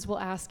relatives will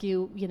ask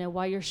you,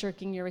 why you're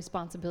shirking your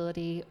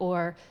responsibility,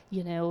 or,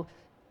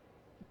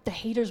 the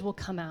haters will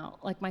come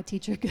out. Like my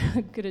teacher,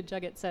 Good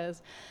Jugget,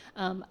 says,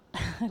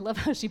 I love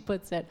how she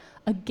puts it,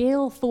 a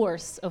gale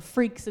force of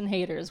freaks and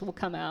haters will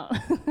come out.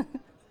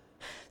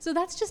 So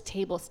that's just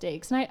table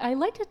stakes. And I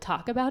like to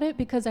talk about it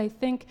because I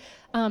think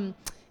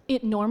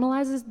it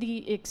normalizes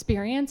the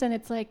experience, and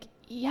it's like,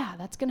 yeah,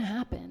 that's going to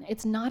happen.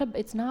 It's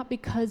not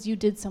because you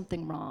did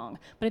something wrong.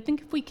 But I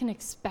think if we can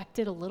expect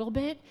it a little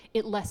bit,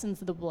 it lessens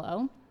the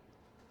blow.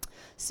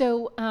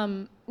 So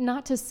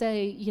not to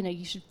say,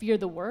 you should fear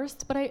the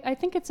worst, but I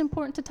think it's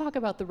important to talk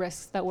about the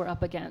risks that we're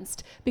up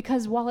against.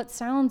 Because while it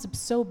sounds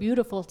so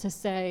beautiful to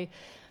say,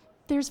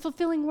 there's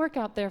fulfilling work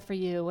out there for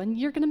you, and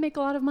you're going to make a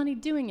lot of money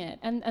doing it,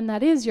 and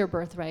that is your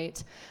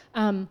birthright,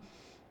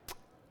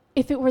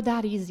 if it were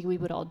that easy, we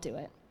would all do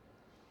it.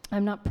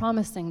 I'm not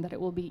promising that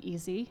it will be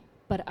easy,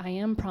 but I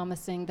am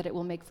promising that it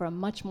will make for a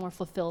much more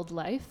fulfilled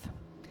life.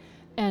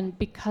 And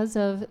because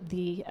of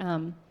the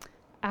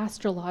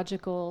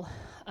astrological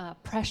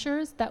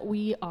pressures that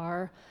we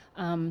are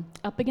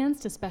up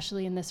against,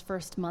 especially in this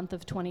first month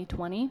of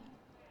 2020,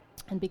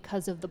 and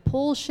because of the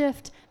pole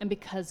shift, and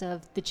because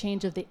of the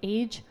change of the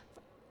age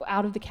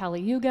out of the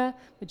Kali Yuga,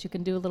 which you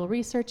can do a little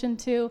research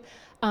into,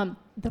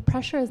 the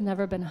pressure has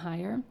never been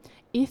higher.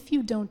 If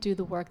you don't do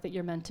the work that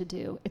you're meant to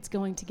do, it's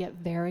going to get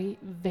very,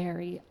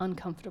 very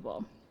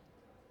uncomfortable.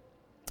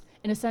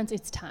 In a sense,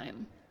 it's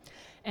time.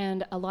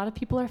 And a lot of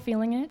people are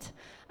feeling it.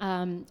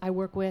 I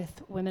work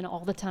with women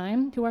all the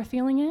time who are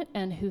feeling it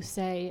and who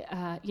say,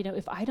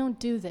 if I don't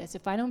do this,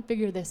 if I don't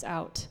figure this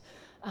out,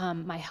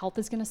 my health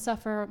is going to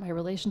suffer, my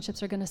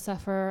relationships are going to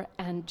suffer,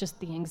 and just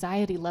the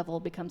anxiety level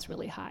becomes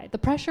really high. The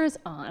pressure is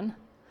on,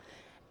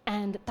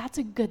 and that's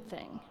a good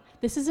thing.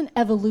 This is an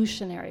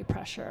evolutionary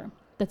pressure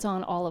that's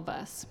on all of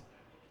us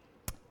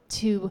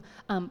to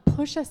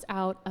push us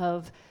out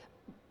of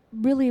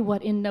really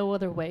what in no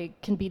other way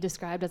can be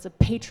described as a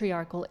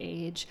patriarchal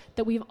age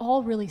that we've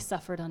all really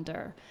suffered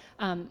under,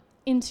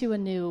 into a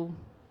new,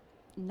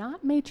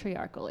 not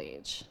matriarchal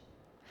age.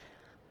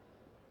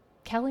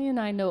 Kelly and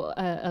I know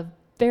a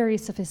very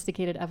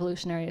sophisticated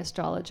evolutionary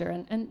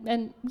astrologer,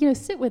 and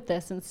sit with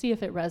this and see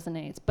if it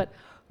resonates. But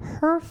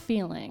her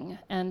feeling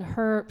and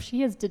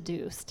she has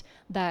deduced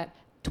that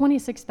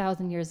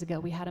 26,000 years ago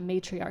we had a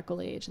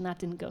matriarchal age, and that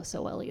didn't go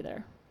so well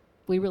either.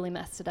 We really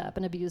messed it up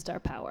and abused our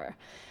power.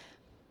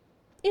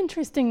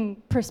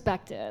 Interesting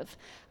perspective,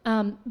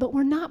 but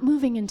we're not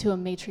moving into a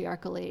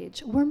matriarchal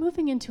age. We're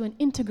moving into an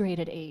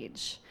integrated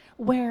age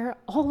where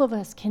all of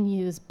us can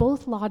use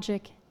both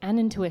logic and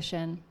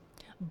intuition,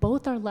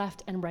 both our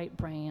left and right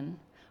brain,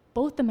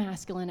 both the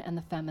masculine and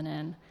the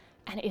feminine,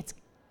 and it's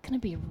going to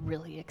be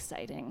really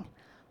exciting.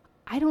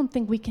 I don't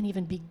think we can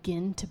even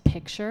begin to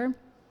picture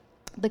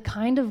the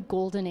kind of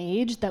golden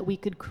age that we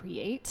could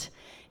create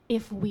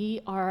if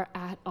we are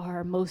at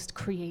our most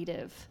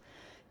creative.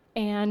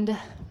 And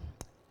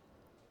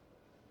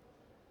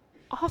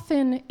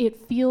often it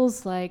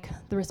feels like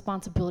the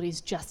responsibility is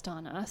just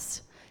on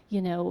us.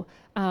 It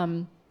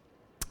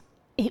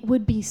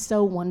would be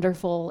so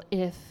wonderful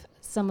if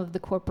some of the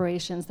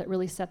corporations that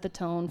really set the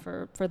tone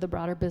for the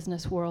broader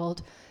business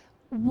world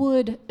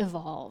would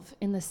evolve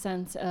in the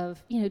sense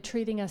of,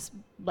 treating us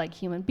like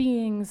human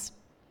beings,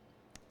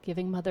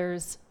 giving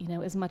mothers,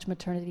 as much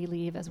maternity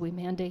leave as we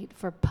mandate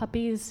for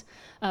puppies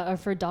or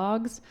for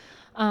dogs,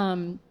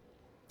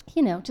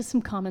 just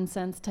some common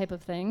sense type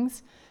of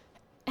things.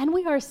 And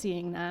we are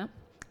seeing that,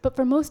 but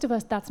for most of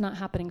us, that's not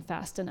happening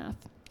fast enough.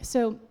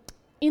 So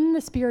in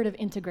the spirit of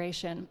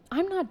integration,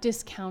 I'm not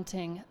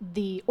discounting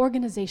the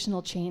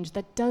organizational change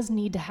that does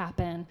need to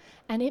happen,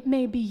 and it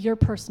may be your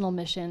personal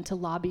mission to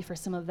lobby for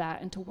some of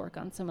that and to work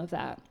on some of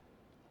that.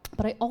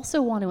 But I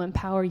also want to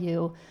empower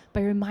you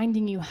by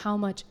reminding you how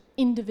much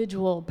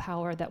individual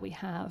power that we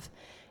have.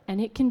 And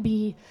it can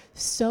be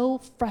so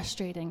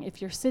frustrating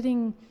if you're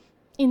sitting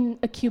in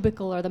a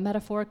cubicle or the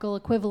metaphorical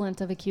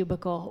equivalent of a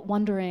cubicle,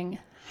 wondering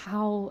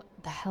how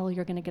the hell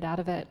you're going to get out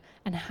of it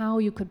and how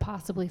you could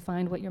possibly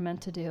find what you're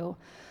meant to do.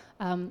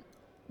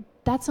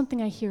 That's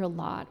something I hear a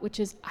lot, which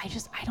is, I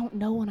don't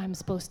know what I'm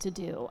supposed to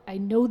do. I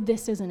know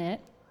this isn't it.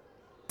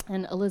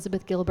 And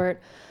Elizabeth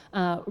Gilbert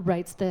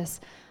writes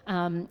this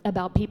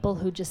about people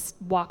who just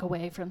walk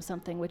away from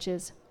something, which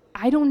is,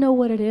 I don't know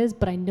what it is,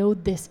 but I know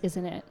this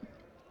isn't it.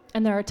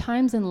 And there are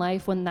times in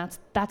life when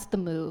that's the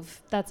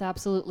move. That's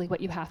absolutely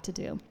what you have to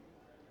do.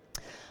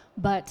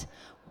 But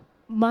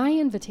my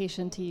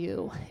invitation to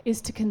you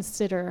is to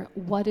consider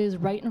what is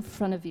right in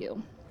front of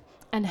you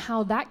and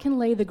how that can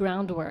lay the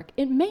groundwork.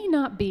 It may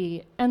not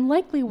be, and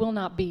likely will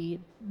not be,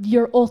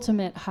 your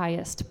ultimate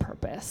highest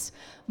purpose.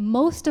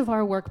 Most of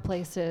our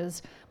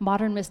workplaces,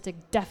 modern mystic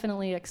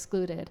definitely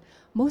excluded,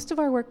 most of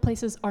our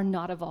workplaces are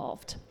not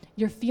evolved.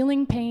 You're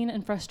feeling pain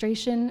and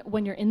frustration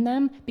when you're in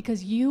them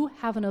because you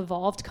have an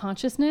evolved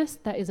consciousness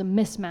that is a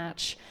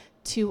mismatch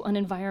to an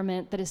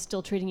environment that is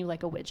still treating you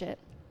like a widget.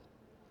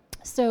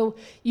 So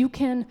you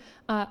can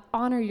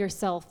honor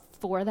yourself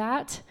for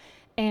that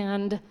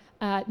and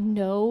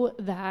know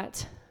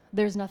that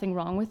there's nothing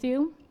wrong with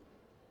you.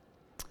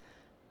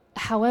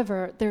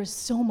 However, there's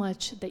so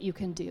much that you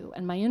can do.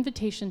 And my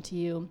invitation to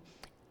you,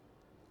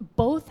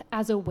 both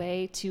as a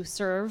way to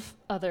serve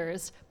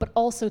others, but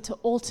also to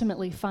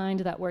ultimately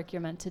find that work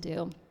you're meant to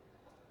do,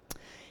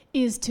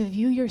 is to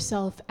view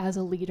yourself as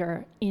a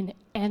leader in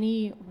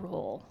any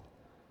role.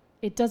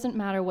 It doesn't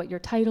matter what your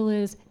title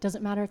is. It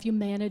doesn't matter if you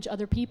manage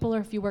other people or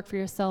if you work for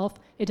yourself.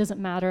 It doesn't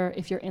matter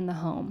if you're in the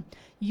home.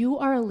 You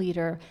are a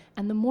leader,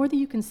 and the more that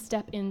you can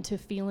step into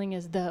feeling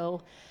as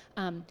though,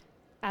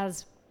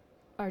 as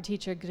our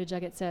teacher, Guru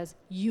Jagat, says,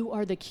 you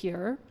are the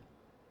cure,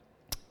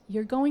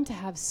 you're going to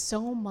have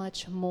so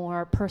much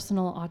more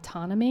personal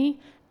autonomy,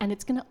 and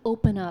it's going to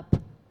open up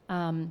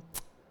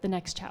the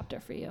next chapter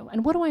for you.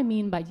 And what do I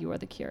mean by you are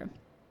the cure?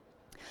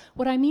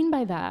 What I mean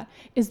by that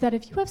is that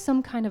if you have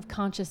some kind of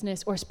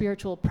consciousness or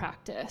spiritual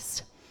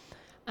practice,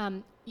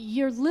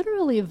 you're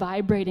literally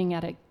vibrating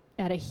at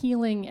a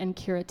healing and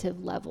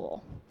curative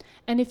level.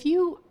 And if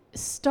you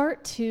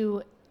start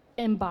to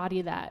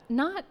embody that,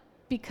 not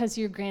because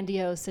you're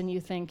grandiose and you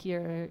think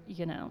you're,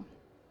 going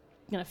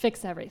to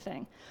fix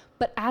everything,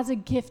 but as a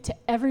gift to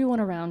everyone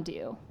around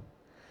you,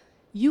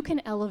 you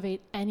can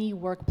elevate any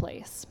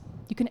workplace.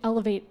 You can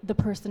elevate the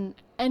person,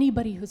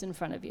 anybody who's in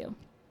front of you.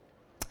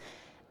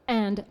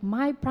 And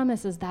my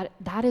premise is that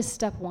that is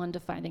step one to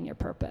finding your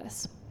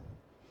purpose.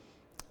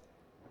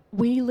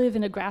 We live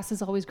in a grass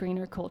is always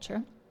greener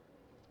culture.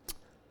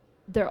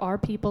 There are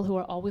people who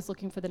are always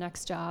looking for the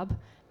next job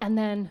and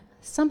then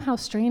somehow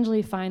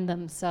strangely find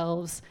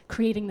themselves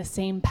creating the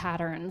same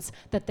patterns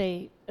that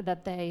they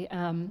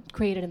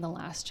created in the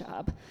last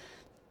job.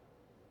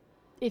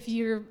 If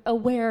you're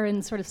aware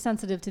and sort of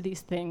sensitive to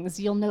these things,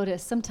 you'll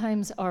notice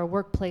sometimes our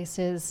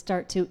workplaces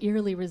start to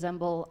eerily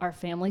resemble our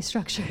family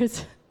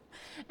structures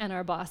and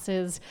our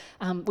bosses.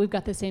 We've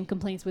got the same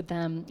complaints with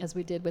them as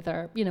we did with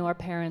our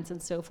parents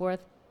and so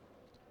forth.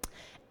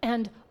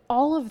 And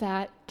all of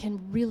that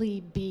can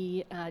really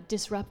be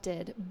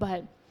disrupted,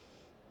 but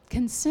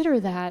consider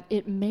that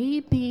it may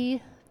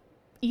be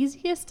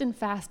easiest and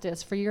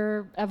fastest for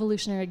your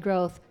evolutionary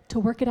growth to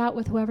work it out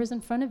with whoever's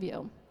in front of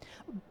you,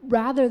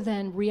 rather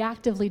than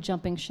reactively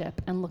jumping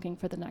ship and looking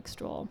for the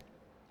next role.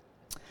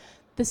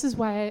 This is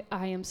why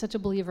I am such a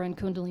believer in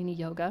Kundalini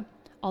Yoga,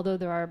 although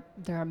there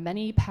are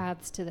many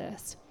paths to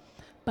this.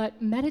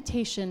 But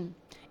meditation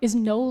is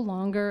no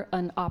longer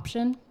an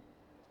option.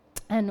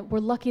 And we're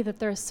lucky that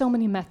there are so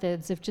many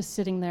methods. If just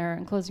sitting there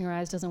and closing your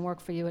eyes doesn't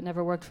work for you, it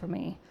never worked for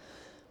me.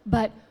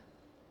 But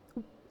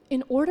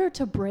in order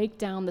to break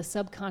down the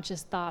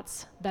subconscious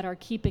thoughts that are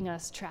keeping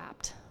us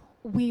trapped,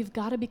 we've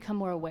got to become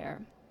more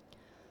aware.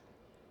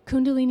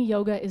 Kundalini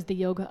Yoga is the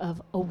yoga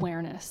of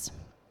awareness.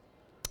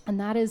 And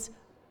that is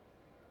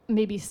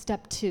maybe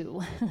step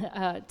 2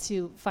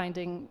 to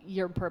finding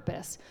your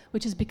purpose,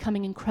 which is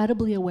becoming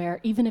incredibly aware,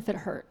 even if it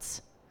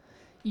hurts.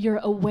 You're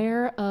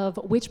aware of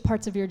which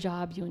parts of your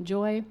job you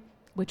enjoy,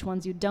 which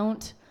ones you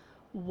don't,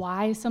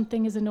 why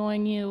something is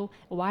annoying you,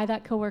 why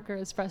that coworker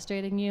is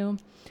frustrating you,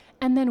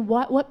 and then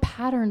what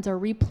patterns are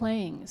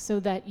replaying so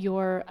that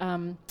you're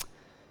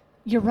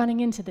running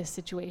into this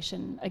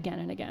situation again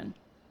and again.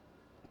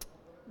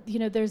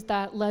 There's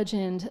that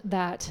legend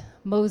that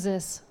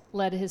Moses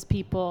led his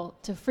people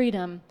to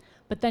freedom,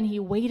 but then he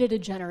waited a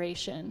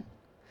generation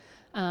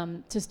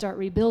to start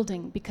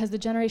rebuilding because the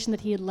generation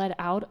that he had led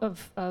out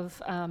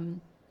of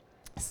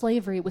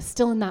slavery was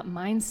still in that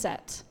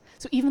mindset.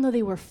 So even though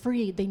they were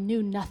free, they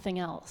knew nothing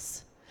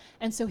else.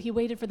 And so he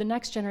waited for the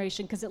next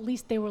generation because at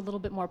least they were a little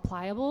bit more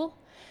pliable.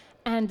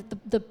 And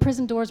the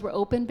prison doors were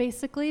open,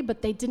 basically,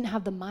 but they didn't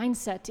have the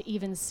mindset to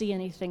even see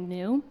anything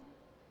new.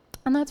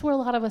 And that's where a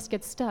lot of us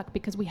get stuck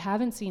because we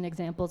haven't seen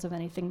examples of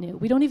anything new.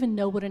 We don't even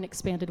know what an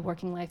expanded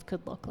working life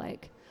could look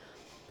like.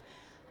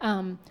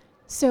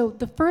 So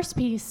the first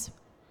piece,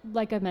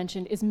 like I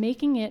mentioned, is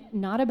making it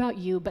not about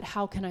you, but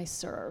how can I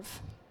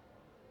serve?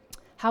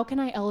 How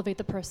can I elevate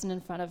the person in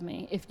front of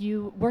me? If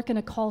you work in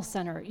a call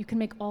center, you can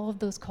make all of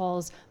those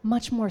calls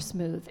much more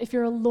smooth. If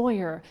you're a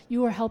lawyer,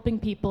 you are helping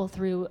people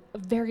through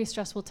very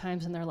stressful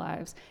times in their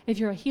lives. If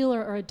you're a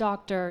healer or a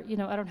doctor, I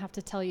don't have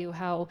to tell you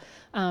how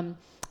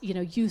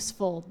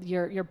useful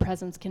your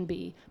presence can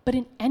be. But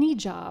in any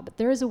job,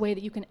 there is a way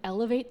that you can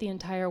elevate the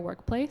entire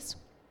workplace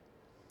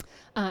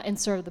and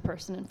serve the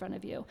person in front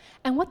of you.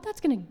 And what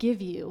that's going to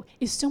give you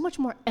is so much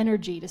more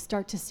energy to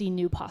start to see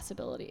new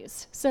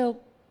possibilities. So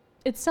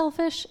it's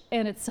selfish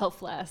and it's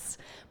selfless,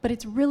 but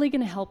it's really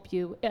going to help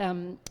you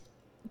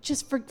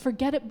just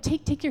forget it,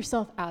 take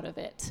yourself out of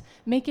it.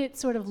 Make it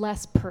sort of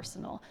less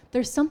personal.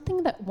 There's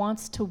something that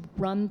wants to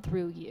run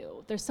through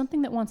you. There's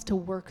something that wants to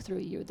work through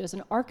you. There's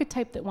an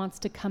archetype that wants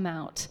to come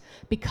out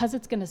because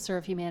it's going to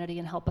serve humanity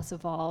and help us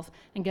evolve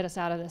and get us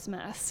out of this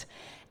mess.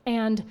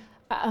 And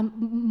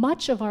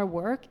much of our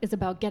work is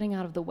about getting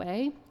out of the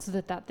way so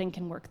that that thing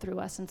can work through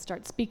us and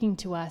start speaking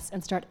to us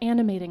and start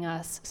animating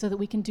us so that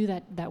we can do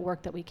that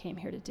work that we came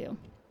here to do.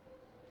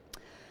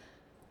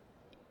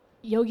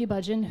 Yogi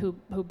Bhajan, who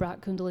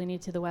brought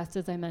Kundalini to the West,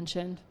 as I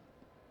mentioned,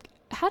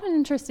 had an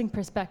interesting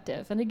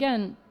perspective. And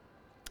again,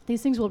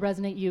 these things will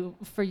resonate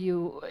for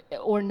you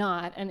or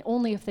not, and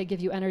only if they give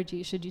you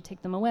energy should you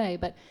take them away.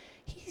 But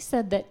he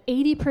said that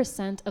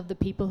 80% of the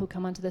people who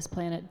come onto this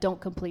planet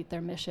don't complete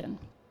their mission.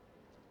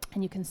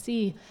 And you can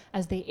see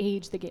as they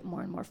age, they get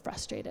more and more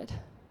frustrated.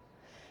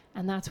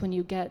 And that's when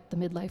you get the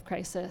midlife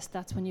crisis.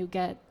 That's when you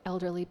get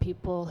elderly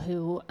people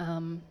who,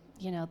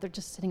 they're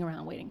just sitting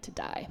around waiting to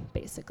die,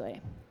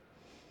 basically.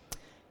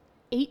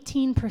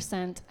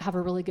 18% have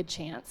a really good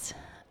chance.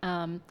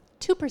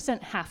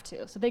 2% have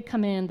to. So they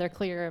come in, they're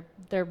clear,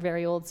 they're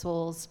very old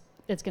souls,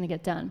 it's going to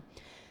get done.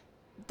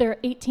 There are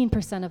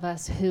 18% of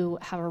us who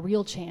have a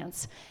real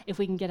chance if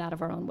we can get out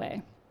of our own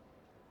way.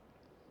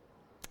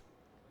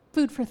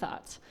 Food for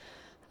thought.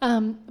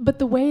 But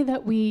the way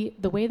that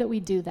we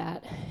do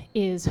that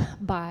is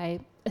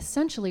by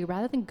essentially,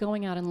 rather than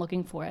going out and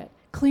looking for it,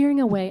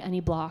 clearing away any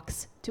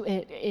blocks to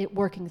it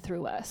working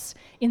through us.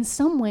 In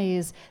some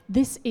ways,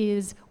 this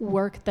is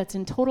work that's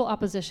in total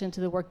opposition to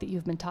the work that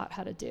you've been taught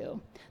how to do.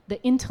 The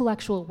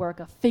intellectual work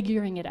of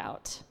figuring it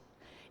out.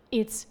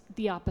 It's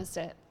the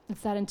opposite.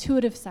 It's that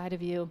intuitive side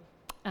of you.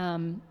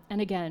 And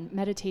again,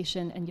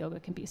 meditation and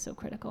yoga can be so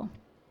critical.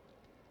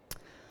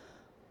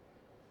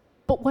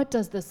 But what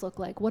does this look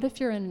like? What if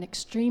you're in an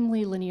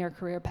extremely linear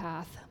career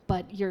path,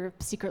 but you're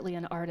secretly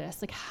an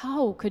artist? Like,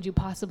 how could you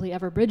possibly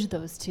ever bridge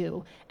those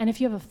two? And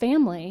if you have a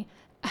family,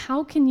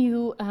 how can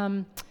you,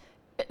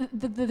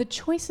 the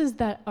choices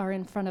that are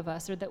in front of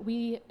us, or that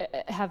we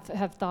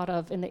have thought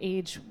of in the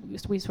age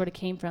we sort of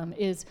came from,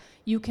 is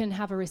you can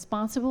have a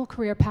responsible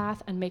career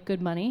path and make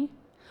good money,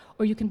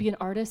 or you can be an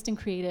artist and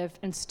creative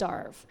and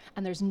starve,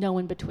 and there's no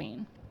in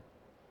between.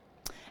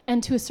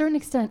 And to a certain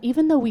extent,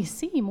 even though we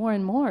see more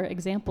and more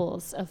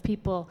examples of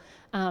people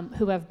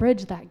who have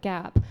bridged that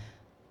gap,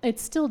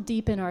 it's still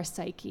deep in our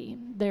psyche.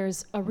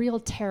 There's a real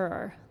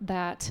terror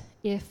that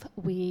if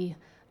we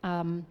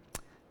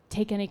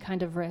take any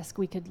kind of risk,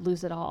 we could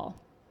lose it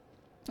all.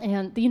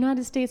 And the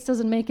United States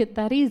doesn't make it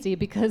that easy,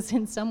 because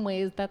in some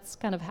ways that's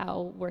kind of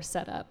how we're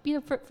set up,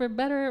 for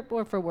better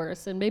or for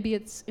worse. And maybe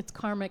it's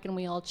karmic and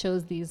we all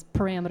chose these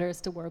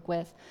parameters to work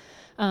with.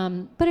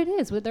 But it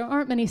is, there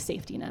aren't many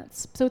safety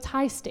nets, so it's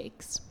high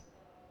stakes.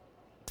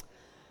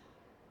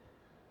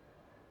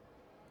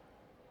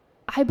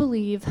 I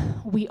believe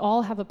we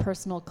all have a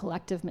personal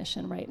collective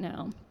mission right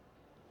now,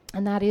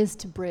 and that is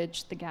to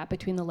bridge the gap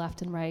between the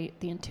left and right,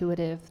 the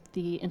intuitive,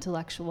 the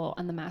intellectual,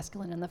 and the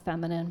masculine and the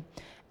feminine.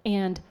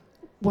 And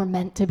we're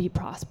meant to be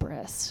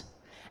prosperous.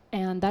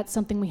 And that's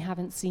something we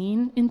haven't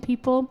seen in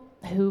people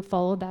who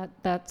follow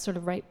that sort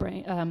of right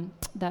brain,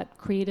 that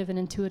creative and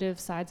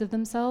intuitive sides of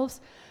themselves.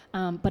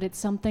 But it's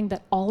something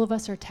that all of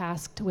us are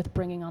tasked with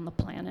bringing on the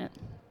planet.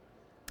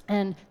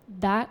 And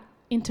that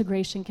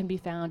integration can be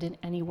found in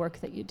any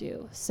work that you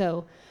do.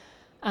 So,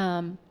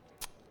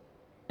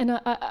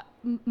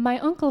 my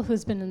uncle,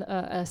 who's been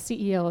a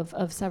CEO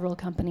of several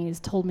companies,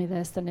 told me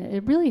this, and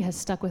it really has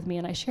stuck with me,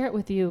 and I share it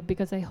with you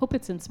because I hope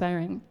it's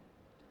inspiring.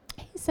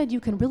 He said you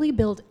can really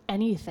build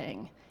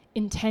anything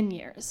in 10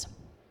 years.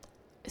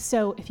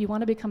 So if you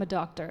want to become a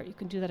doctor, you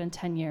can do that in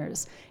 10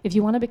 years. If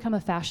you want to become a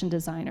fashion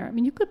designer, I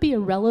mean, you could be a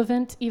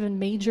relevant, even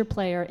major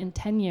player in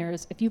 10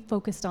 years if you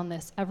focused on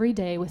this every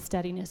day with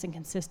steadiness and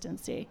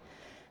consistency.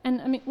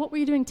 And I mean, what were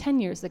you doing 10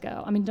 years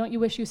ago? I mean, don't you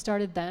wish you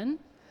started then?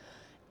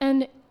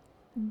 And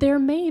there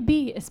may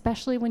be,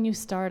 especially when you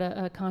start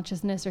a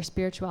consciousness or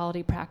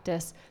spirituality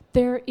practice,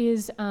 there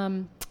is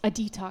a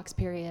detox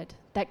period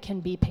that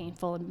can be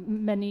painful.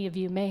 And many of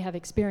you may have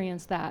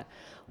experienced that,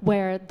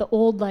 where the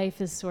old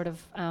life is sort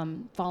of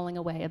falling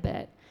away a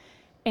bit.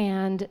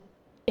 And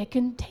it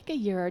can take a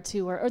year or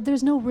two, or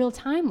there's no real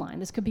timeline.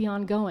 This could be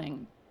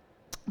ongoing.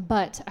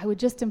 But I would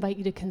just invite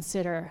you to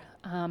consider,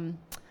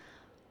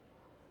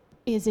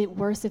 is it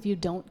worse if you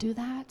don't do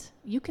that?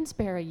 You can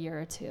spare a year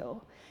or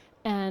two.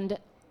 And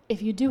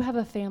if you do have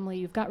a family,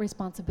 you've got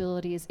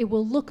responsibilities, it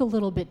will look a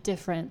little bit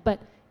different, but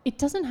it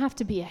doesn't have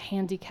to be a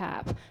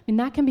handicap. I mean,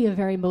 that can be a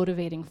very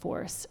motivating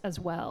force as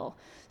well.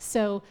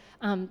 So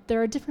there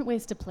are different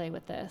ways to play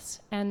with this,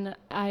 and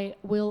I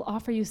will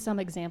offer you some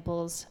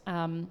examples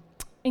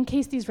in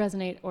case these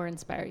resonate or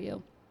inspire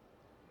you.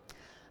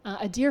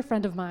 A dear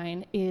friend of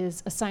mine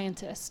is a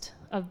scientist,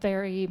 a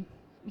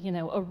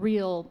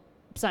real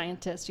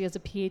scientist. She has a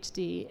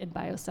PhD in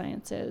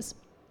biosciences.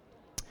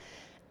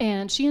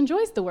 And she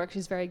enjoys the work.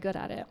 She's very good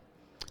at it.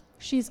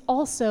 She's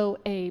also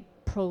a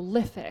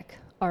prolific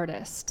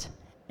artist.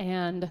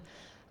 And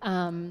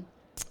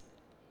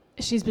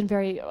she's been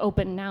very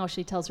open now.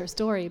 She tells her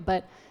story.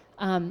 But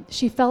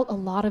She felt a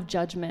lot of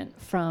judgment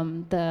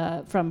from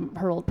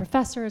her old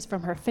professors,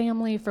 from her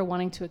family, for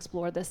wanting to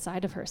explore this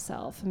side of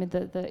herself. I mean,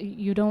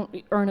 you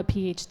don't earn a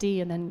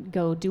PhD and then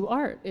go do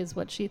art, is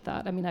what she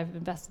thought. I mean, I've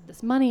invested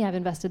this money, I've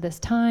invested this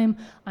time,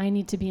 I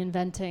need to be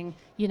inventing,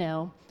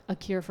 a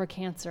cure for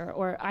cancer,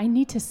 or I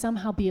need to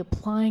somehow be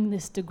applying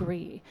this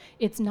degree.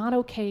 It's not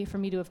okay for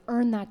me to have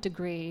earned that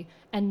degree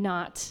and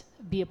not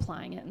be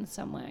applying it in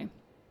some way.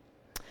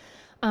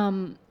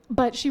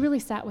 But she really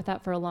sat with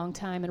that for a long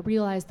time and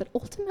realized that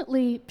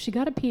ultimately she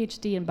got a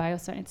PhD in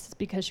biosciences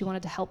because she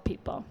wanted to help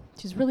people.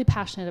 She's really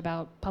passionate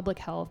about public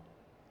health.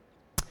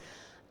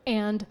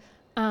 And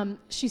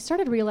she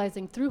started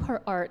realizing through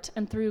her art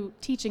and through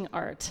teaching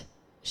art,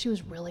 she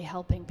was really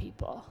helping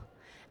people.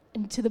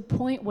 And to the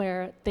point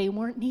where they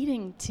weren't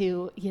needing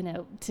to,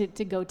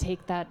 to go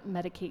take that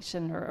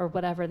medication or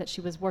whatever that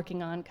she was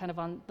working on kind of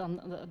on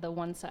the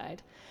one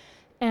side.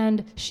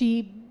 And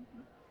she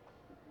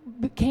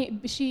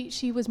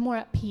was more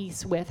at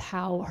peace with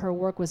how her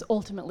work was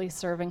ultimately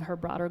serving her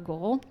broader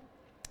goal.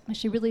 And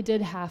she really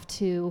did have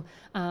to,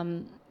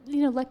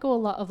 let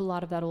go of a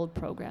lot of that old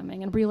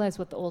programming and realize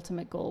what the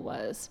ultimate goal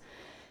was.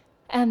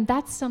 And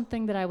that's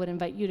something that I would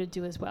invite you to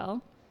do as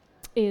well,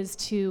 is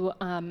to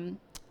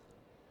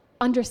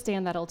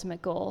understand that ultimate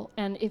goal.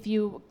 And if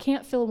you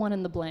can't fill one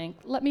in the blank,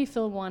 let me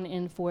fill one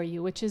in for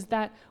you, which is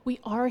that we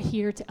are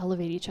here to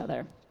elevate each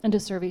other and to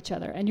serve each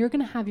other. And you're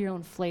going to have your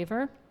own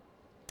flavor,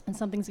 and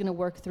something's going to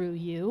work through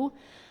you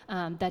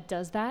that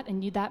does that,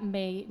 and that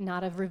may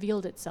not have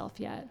revealed itself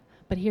yet.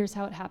 But here's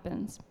how it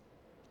happens.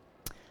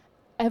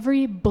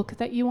 Every book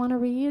that you want to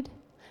read,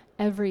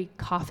 every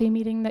coffee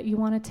meeting that you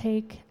want to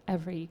take,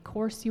 every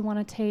course you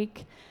want to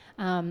take,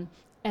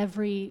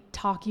 every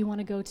talk you want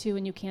to go to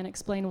and you can't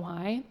explain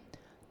why,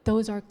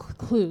 those are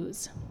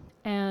clues.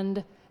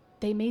 And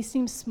they may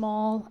seem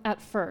small at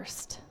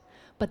first,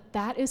 but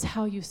that is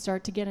how you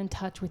start to get in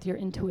touch with your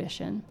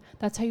intuition.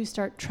 That's how you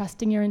start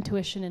trusting your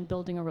intuition and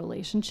building a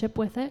relationship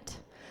with it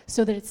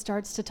so that it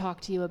starts to talk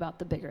to you about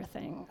the bigger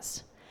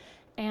things.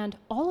 And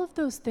all of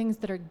those things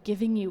that are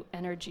giving you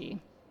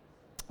energy,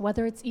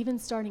 whether it's even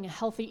starting a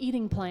healthy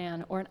eating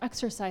plan or an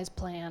exercise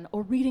plan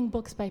or reading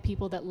books by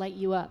people that light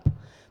you up,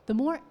 the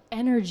more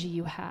energy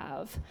you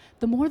have,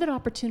 the more that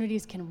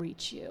opportunities can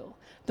reach you,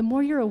 the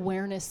more your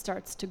awareness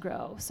starts to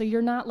grow. So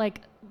you're not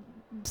like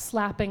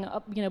slapping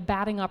up,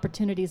 batting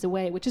opportunities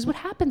away, which is what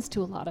happens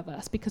to a lot of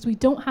us because we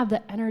don't have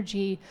the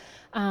energy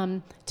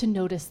to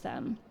notice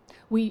them.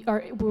 We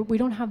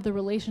don't have the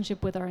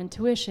relationship with our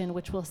intuition,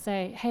 which will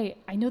say, hey,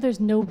 I know there's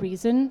no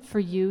reason for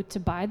you to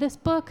buy this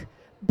book,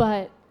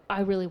 but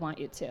I really want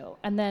you to.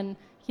 And then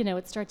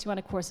it starts you on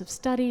a course of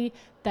study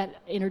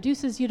that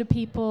introduces you to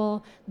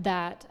people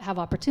that have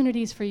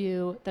opportunities for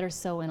you that are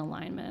so in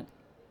alignment.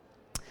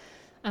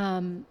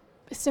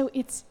 So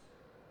it's,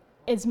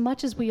 as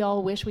much as we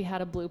all wish we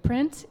had a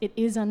blueprint, it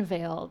is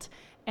unveiled.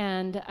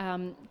 And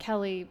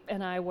Kelly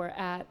and I were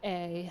at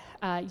a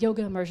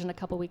yoga immersion a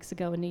couple weeks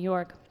ago in New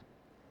York.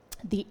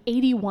 The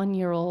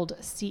 81-year-old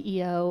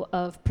CEO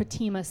of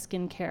Pratima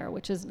Skincare,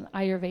 which is an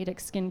Ayurvedic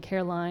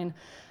skincare line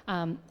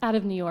out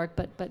of New York,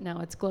 but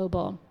now it's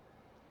global.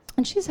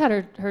 And she's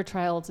had her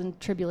trials and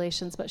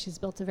tribulations, but she's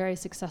built a very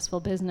successful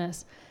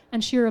business.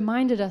 And she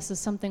reminded us of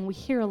something we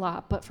hear a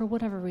lot, but for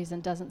whatever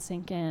reason doesn't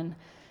sink in.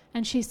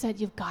 And she said,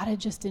 you've got to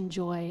just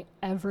enjoy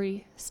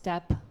every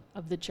step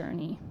of the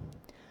journey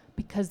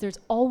because there's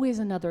always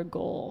another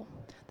goal.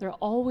 There are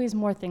always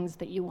more things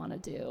that you want to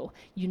do.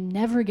 You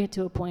never get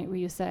to a point where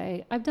you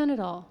say, I've done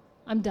it all,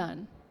 I'm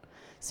done.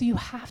 So you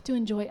have to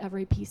enjoy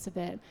every piece of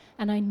it.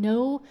 And I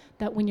know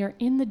that when you're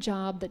in the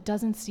job that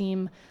doesn't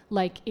seem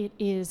like it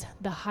is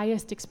the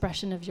highest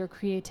expression of your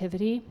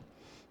creativity,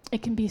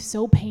 it can be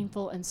so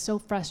painful and so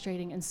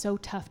frustrating and so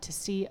tough to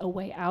see a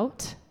way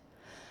out.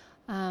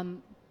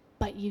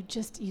 But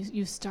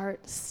you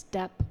start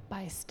step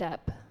by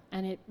step.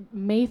 And it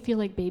may feel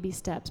like baby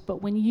steps,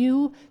 but when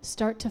you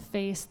start to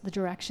face the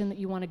direction that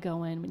you want to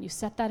go in, when you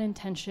set that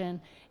intention,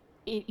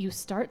 you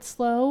start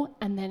slow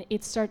and then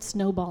it starts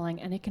snowballing,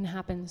 and it can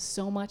happen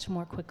so much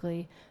more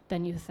quickly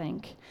than you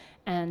think.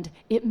 And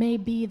it may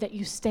be that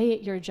you stay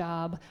at your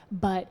job,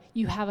 but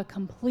you have a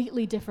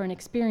completely different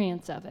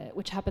experience of it,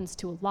 which happens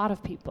to a lot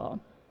of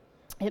people.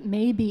 It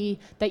may be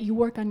that you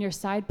work on your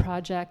side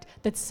project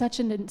that's such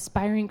an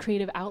inspiring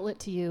creative outlet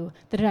to you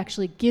that it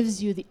actually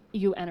gives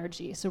you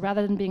energy. So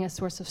rather than being a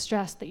source of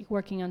stress that you're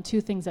working on two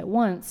things at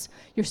once,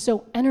 you're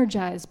so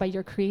energized by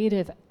your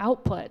creative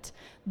output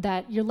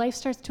that your life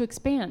starts to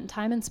expand.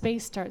 Time and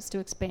space starts to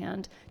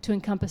expand to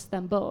encompass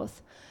them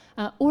both.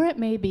 Or it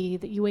may be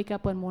that you wake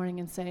up one morning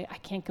and say, I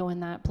can't go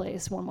in that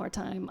place one more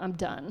time, I'm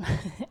done.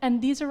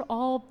 And these are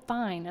all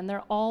fine, and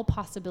they're all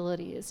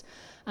possibilities.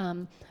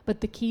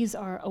 But the keys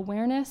are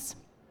awareness,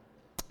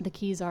 the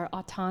keys are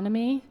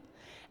autonomy,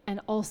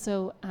 and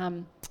also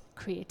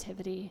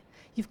creativity.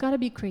 You've got to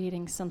be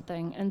creating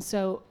something. And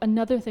so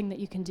another thing that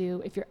you can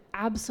do if you're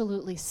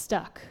absolutely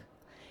stuck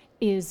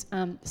is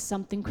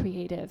something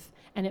creative.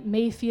 And it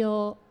may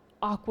feel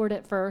awkward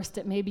at first,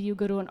 that maybe you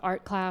go to an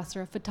art class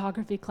or a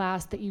photography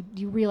class that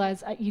you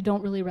realize you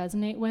don't really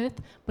resonate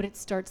with, but it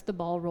starts the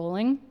ball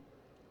rolling.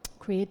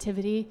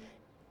 Creativity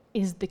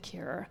is the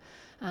cure.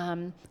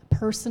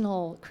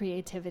 Personal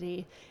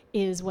creativity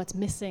is what's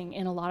missing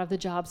in a lot of the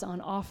jobs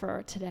on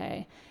offer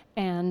today.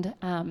 And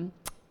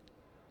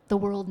the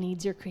world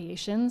needs your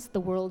creations. The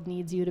world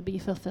needs you to be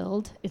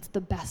fulfilled. It's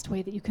the best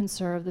way that you can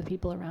serve the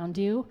people around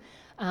you.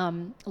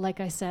 Like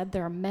I said,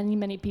 there are many,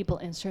 many people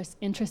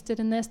interested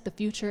in this. The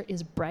future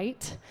is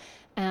bright,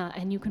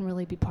 and you can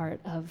really be part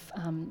of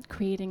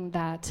creating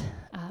that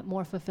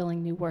more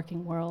fulfilling new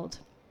working world.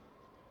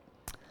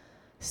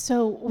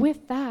 So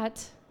with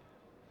that,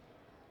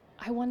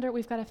 I wonder,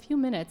 we've got a few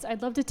minutes.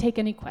 I'd love to take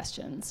any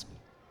questions.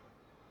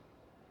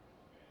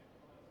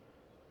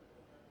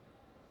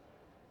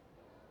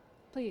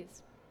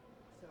 Please.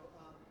 So,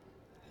 how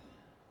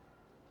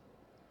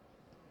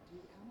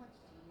much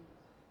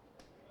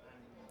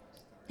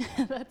do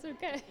you... That's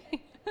okay.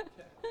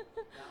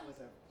 That was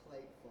a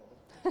plate full.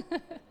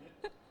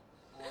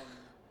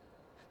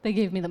 They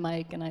gave me the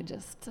mic, and I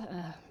just,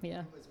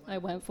 I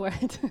went for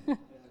it. I've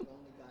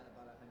only got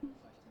about 100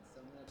 questions,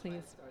 so I'm going to try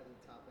Please. to start at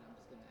the top, and I'm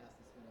just going to ask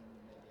this one, and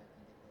then maybe I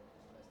can get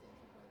the rest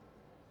answered by the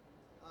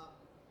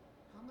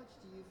How much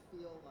do you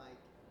feel like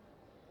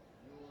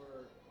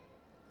your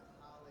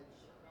college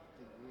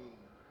degree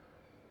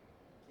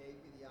gave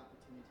you the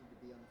opportunity to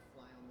be a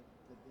fly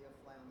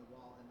on the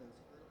wall in those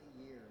early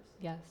years?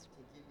 Yes.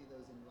 To give you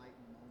those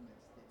enlightened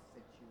moments that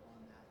set you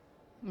on that.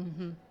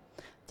 Mm-hmm.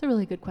 It's a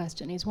really good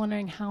question. He's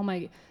wondering how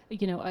I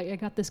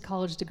got this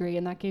college degree,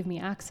 and that gave me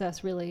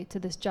access really to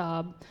this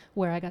job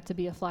where I got to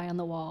be a fly on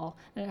the wall,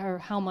 or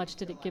how much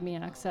did it give me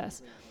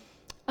access?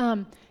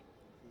 In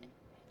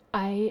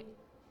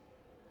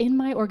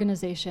my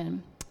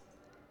organization,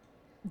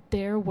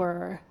 there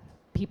were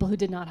people who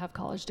did not have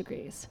college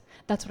degrees.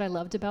 That's what I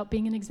loved about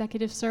being an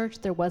executive search.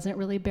 There wasn't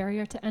really a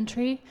barrier to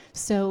entry.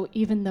 So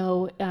even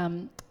though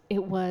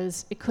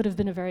it could have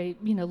been a very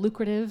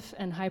lucrative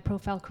and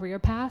high-profile career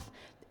path,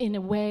 in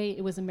a way,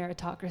 it was a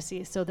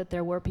meritocracy, so that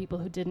there were people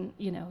who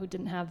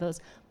didn't have those.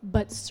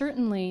 But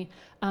certainly,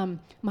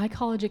 my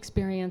college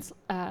experience,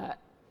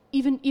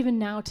 even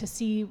now, to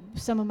see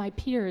some of my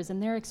peers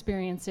and their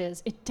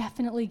experiences, it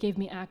definitely gave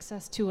me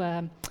access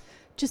to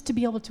just to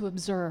be able to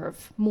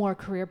observe more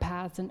career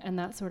paths and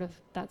that sort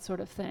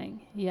of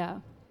thing. Yeah.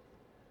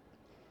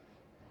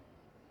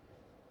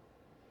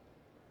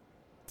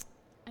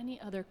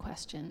 Any other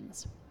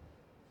questions?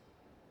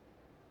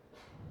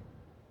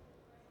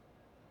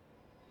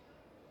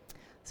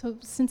 So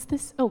since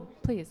this,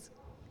 please.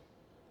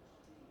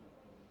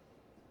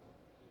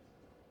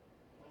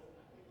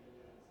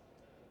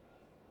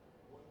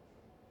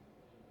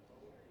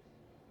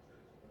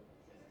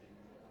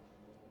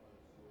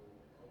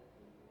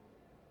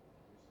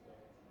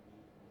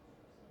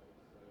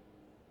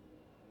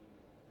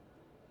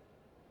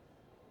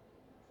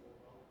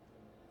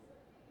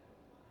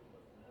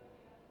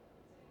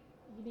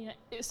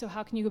 So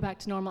how can you go back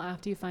to normal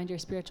after you find your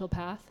spiritual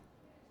path?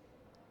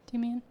 Do you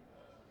mean?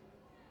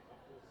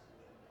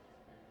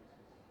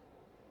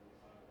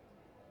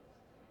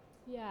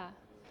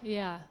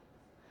 Yeah.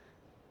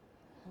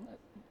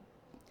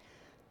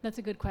 That's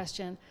a good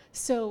question.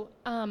 So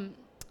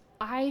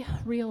I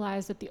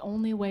realized that the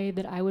only way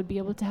that I would be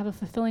able to have a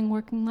fulfilling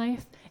working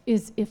life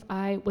is if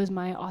I was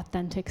my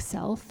authentic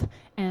self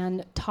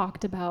and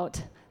talked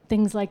about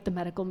things like the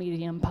medical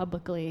medium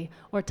publicly,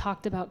 or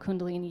talked about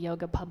Kundalini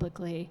yoga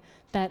publicly.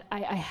 That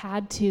I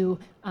had to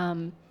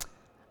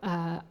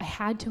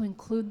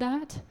include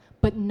that,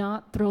 but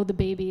not throw the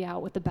baby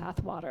out with the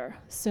bathwater.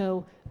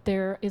 So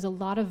there is a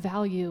lot of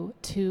value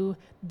to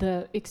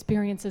the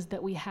experiences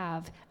that we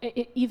have.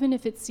 Even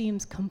if it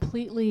seems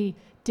completely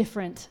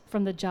different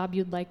from the job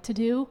you'd like to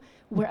do,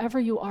 wherever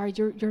you are,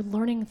 you're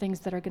learning things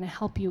that are going to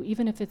help you,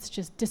 even if it's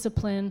just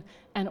discipline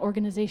and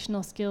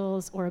organizational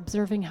skills, or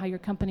observing how your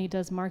company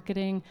does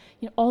marketing.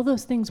 All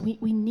those things, we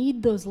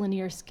need those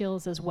linear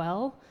skills as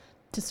well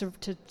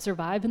to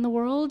survive in the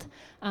world,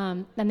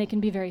 and they can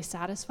be very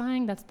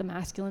satisfying. That's the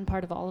masculine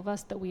part of all of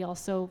us that we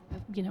also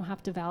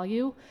have to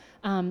value.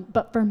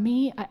 But for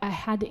me, I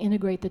had to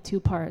integrate the two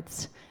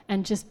parts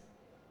and just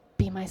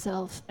be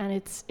myself, and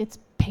it's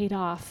paid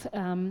off.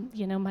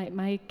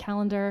 My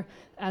calendar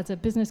as a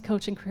business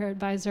coach and career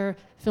advisor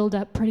filled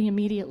up pretty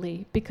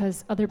immediately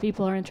because other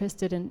people are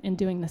interested in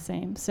doing the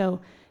same. So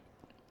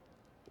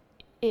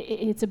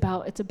it's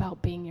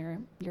about being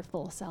your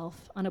full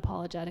self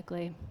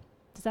unapologetically.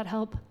 Does that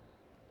help?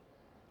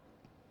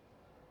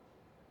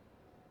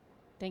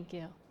 Thank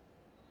you.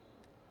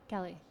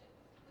 Kelly.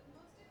 With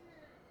most of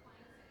your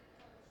clients that you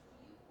coach,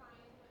 do you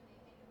find when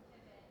they make a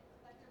pivot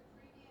that their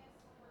previous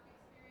work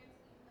experience,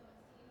 even though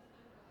it seems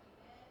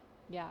unrelated,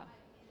 Yeah.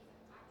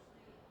 is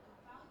actually of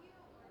value,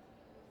 or do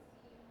you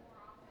see more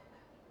often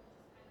that people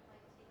just kind of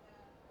like take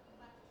a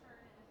left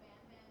turn and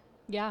abandon?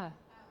 Yeah.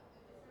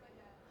 Is there like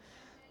a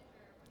percentage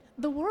or?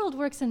 The world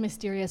works in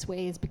mysterious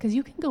ways because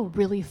you can go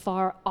really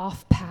far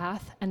off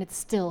path and it's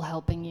still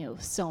helping you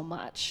so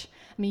much.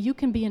 I mean, you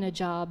can be in a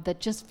job that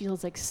just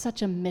feels like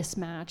such a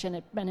mismatch, and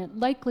it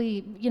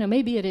likely,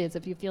 maybe it is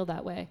if you feel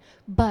that way.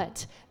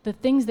 But the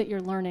things that you're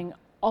learning,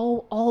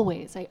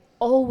 I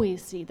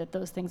always see that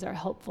those things are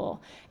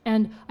helpful.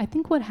 And I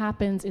think what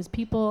happens is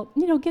people,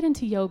 get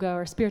into yoga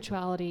or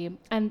spirituality,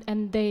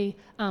 and they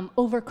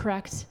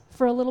overcorrect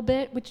for a little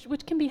bit,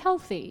 which can be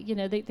healthy.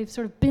 They've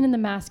sort of been in the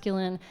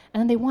masculine,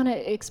 and they want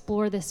to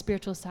explore this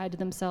spiritual side to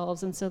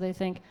themselves, and so they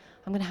think,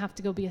 I'm going to have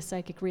to go be a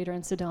psychic reader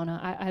in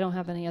Sedona. I don't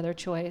have any other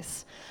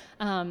choice.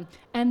 And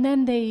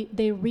then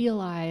they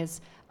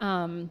realize,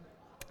 and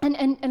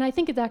I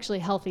think it's actually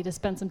healthy to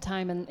spend some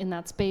time in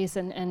that space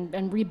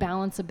and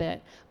rebalance a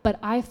bit. But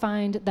I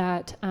find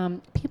that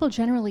people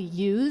generally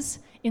use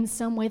in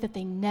some way that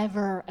they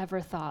never, ever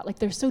thought. Like,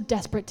 they're so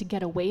desperate to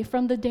get away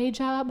from the day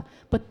job,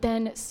 but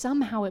then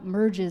somehow it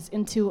merges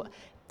into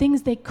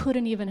things they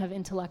couldn't even have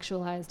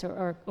intellectualized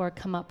or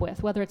come up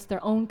with, whether it's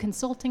their own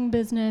consulting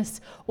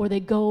business or they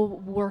go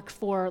work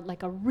for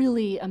like a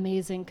really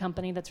amazing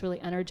company that's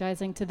really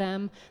energizing to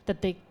them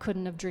that they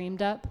couldn't have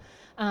dreamed up.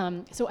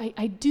 So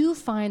I do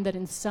find that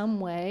in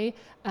some way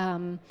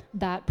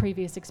that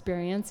previous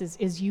experience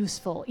is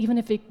useful. Even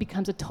if it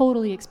becomes a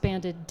totally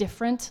expanded,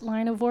 different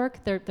line of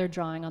work, they're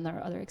drawing on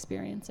their other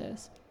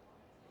experiences.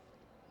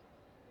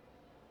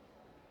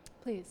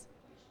 Please.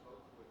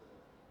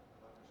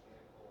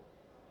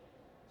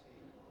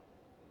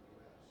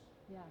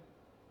 Yeah.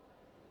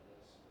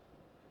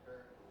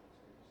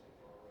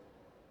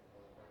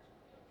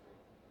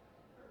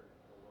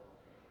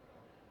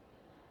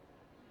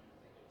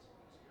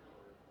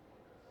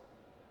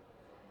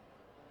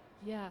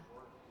 Yeah.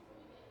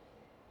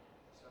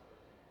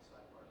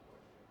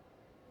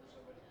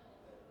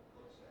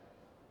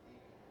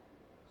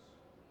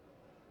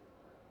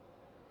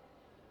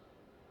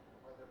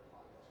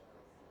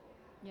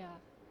 Yeah.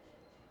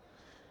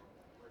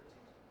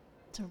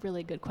 It's a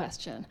really good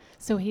question.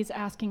 So he's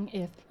asking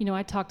if,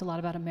 I talked a lot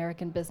about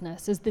American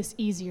business. Is this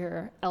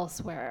easier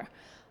elsewhere?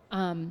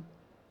 And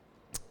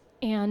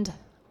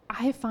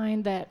I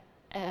find that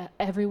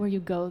everywhere you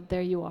go,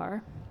 there you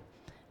are.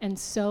 And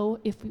so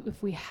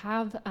if we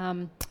have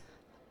a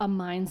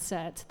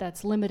mindset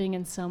that's limiting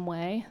in some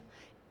way,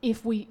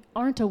 if we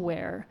aren't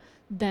aware,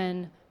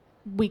 then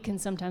we can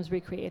sometimes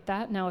recreate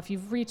that. Now, if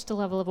you've reached a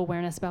level of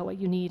awareness about what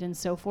you need and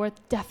so forth,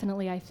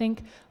 definitely, I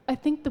think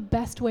the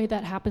best way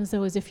that happens,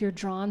 though, is if you're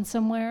drawn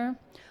somewhere.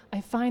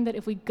 I find that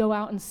if we go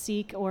out and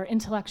seek or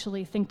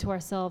intellectually think to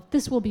ourselves,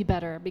 this will be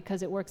better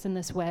because it works in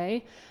this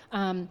way,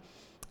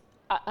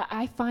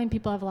 I find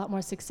people have a lot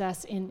more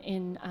success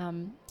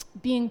in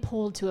being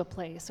pulled to a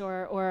place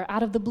or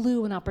out of the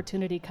blue an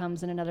opportunity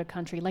comes in another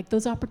country. Like,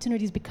 those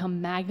opportunities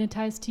become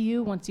magnetized to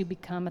you once you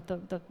become at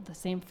the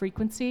same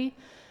frequency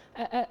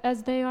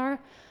as they are.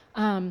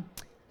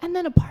 And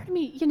then a part of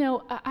me,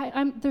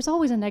 I'm there's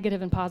always a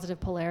negative and positive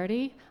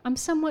polarity. I'm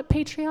somewhat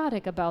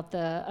patriotic about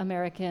the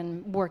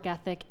American work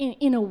ethic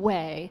in a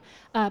way,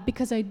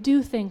 because I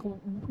do think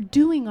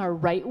doing our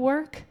right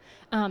work,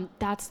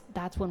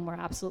 that's when we're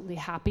absolutely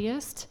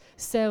happiest.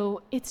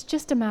 So it's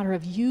just a matter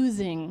of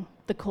using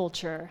the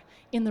culture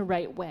in the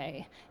right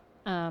way.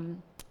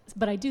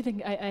 But I do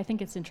think, I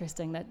think it's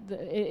interesting that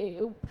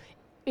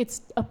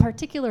it's a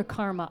particular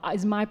karma,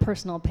 is my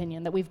personal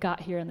opinion, that we've got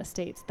here in the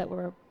States that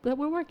we're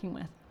working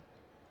with.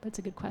 That's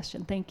a good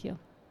question. Thank you.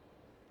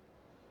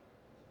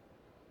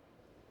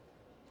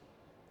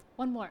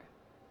 One more.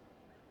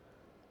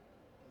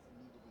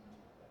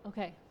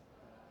 Okay.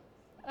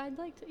 I'd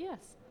like to,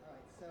 yes. All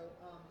right, so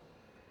I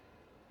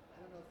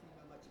don't know if you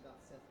know much about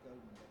Seth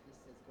Godin, but he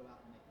says go out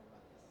and make a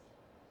ruckus.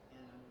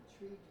 And I'm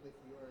intrigued with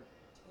your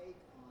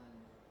take on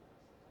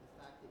the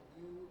fact that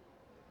you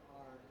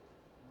are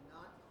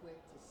not quick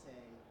to say,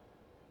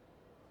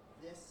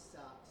 this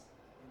sucks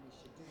and we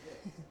should do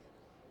this.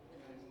 You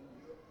know what I mean?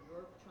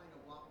 You're trying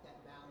to walk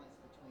that balance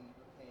between,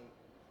 okay,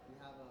 you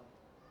have a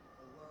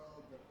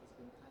world that has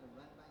been kind of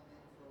run by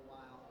men for a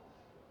while.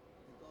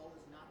 The goal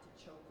is not to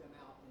choke them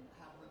out and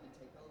have women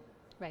take over.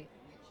 Right.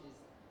 Which is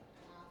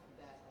a path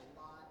that a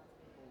lot of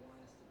people want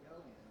us to go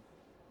in.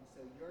 And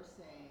so you're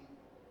saying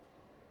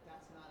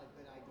that's not a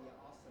good idea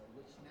also,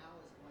 which now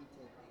is going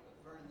to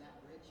burn that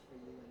bridge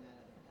for you in that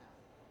other path.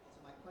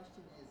 So my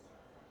question is,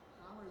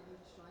 how are you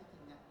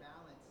striking that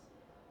balance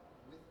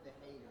with the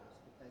haters?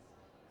 Because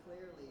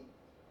clearly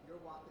you're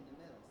walking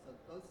the middle, so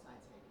both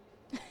sides hate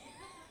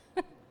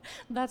you.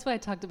 That's why I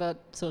talked about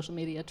social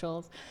media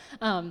trolls.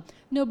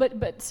 No,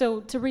 but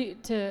so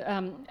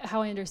to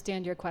how I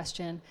understand your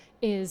question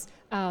is,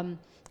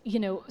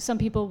 some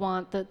people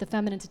want the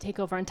feminine to take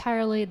over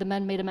entirely. The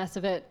men made a mess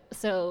of it,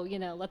 so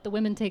let the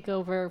women take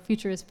over.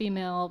 Future is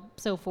female,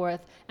 so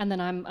forth. And then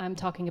I'm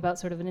talking about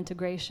sort of an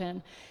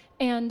integration,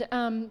 and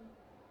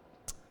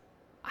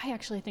I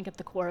actually think at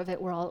the core of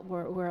it,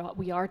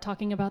 we are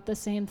talking about the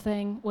same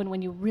thing. When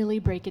you really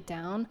break it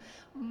down,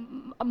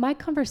 my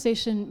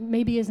conversation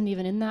maybe isn't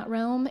even in that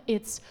realm.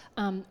 It's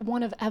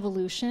one of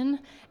evolution,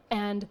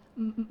 and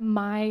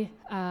my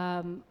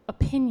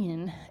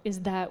opinion is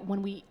that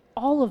when we,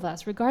 all of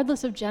us,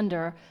 regardless of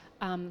gender,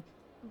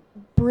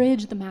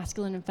 bridge the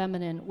masculine and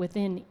feminine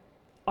within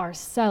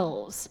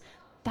ourselves,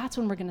 that's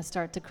when we're going to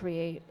start to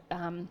create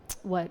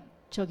what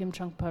Chogyam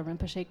Trungpa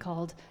Rinpoche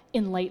called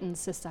enlightened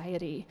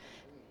society.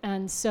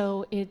 And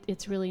so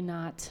it's really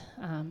not,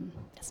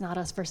 it's not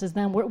us versus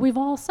them. We've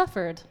all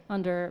suffered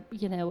under,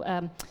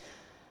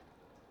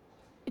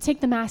 take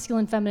the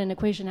masculine feminine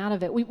equation out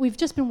of it. We've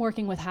just been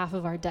working with half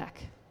of our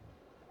deck.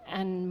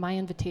 And my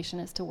invitation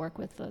is to work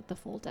with the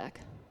full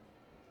deck.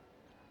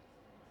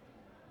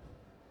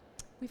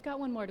 We've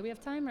got one more. Do we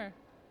have time or?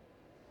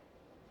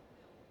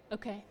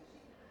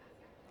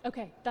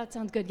 Okay, that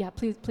sounds good. Yeah,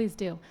 please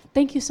do.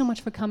 Thank you so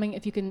much for coming.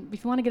 If you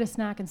want to get a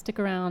snack and stick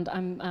around,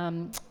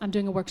 I'm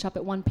doing a workshop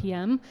at 1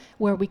 p.m.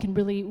 where we can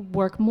really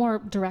work more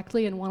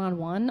directly and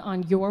one-on-one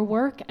on your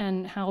work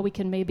and how we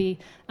can maybe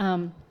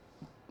at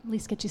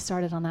least get you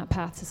started on that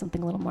path to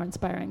something a little more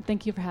inspiring.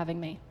 Thank you for having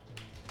me.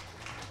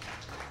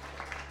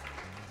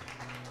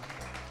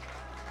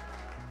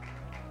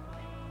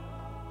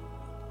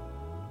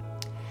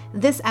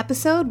 This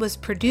episode was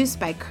produced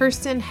by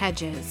Kirsten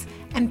Hedges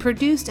and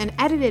produced and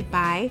edited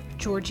by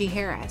Georgie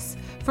Harris.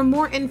 For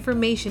more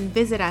information,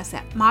 visit us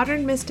at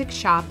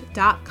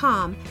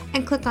modernmysticshop.com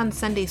and click on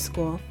Sunday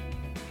School.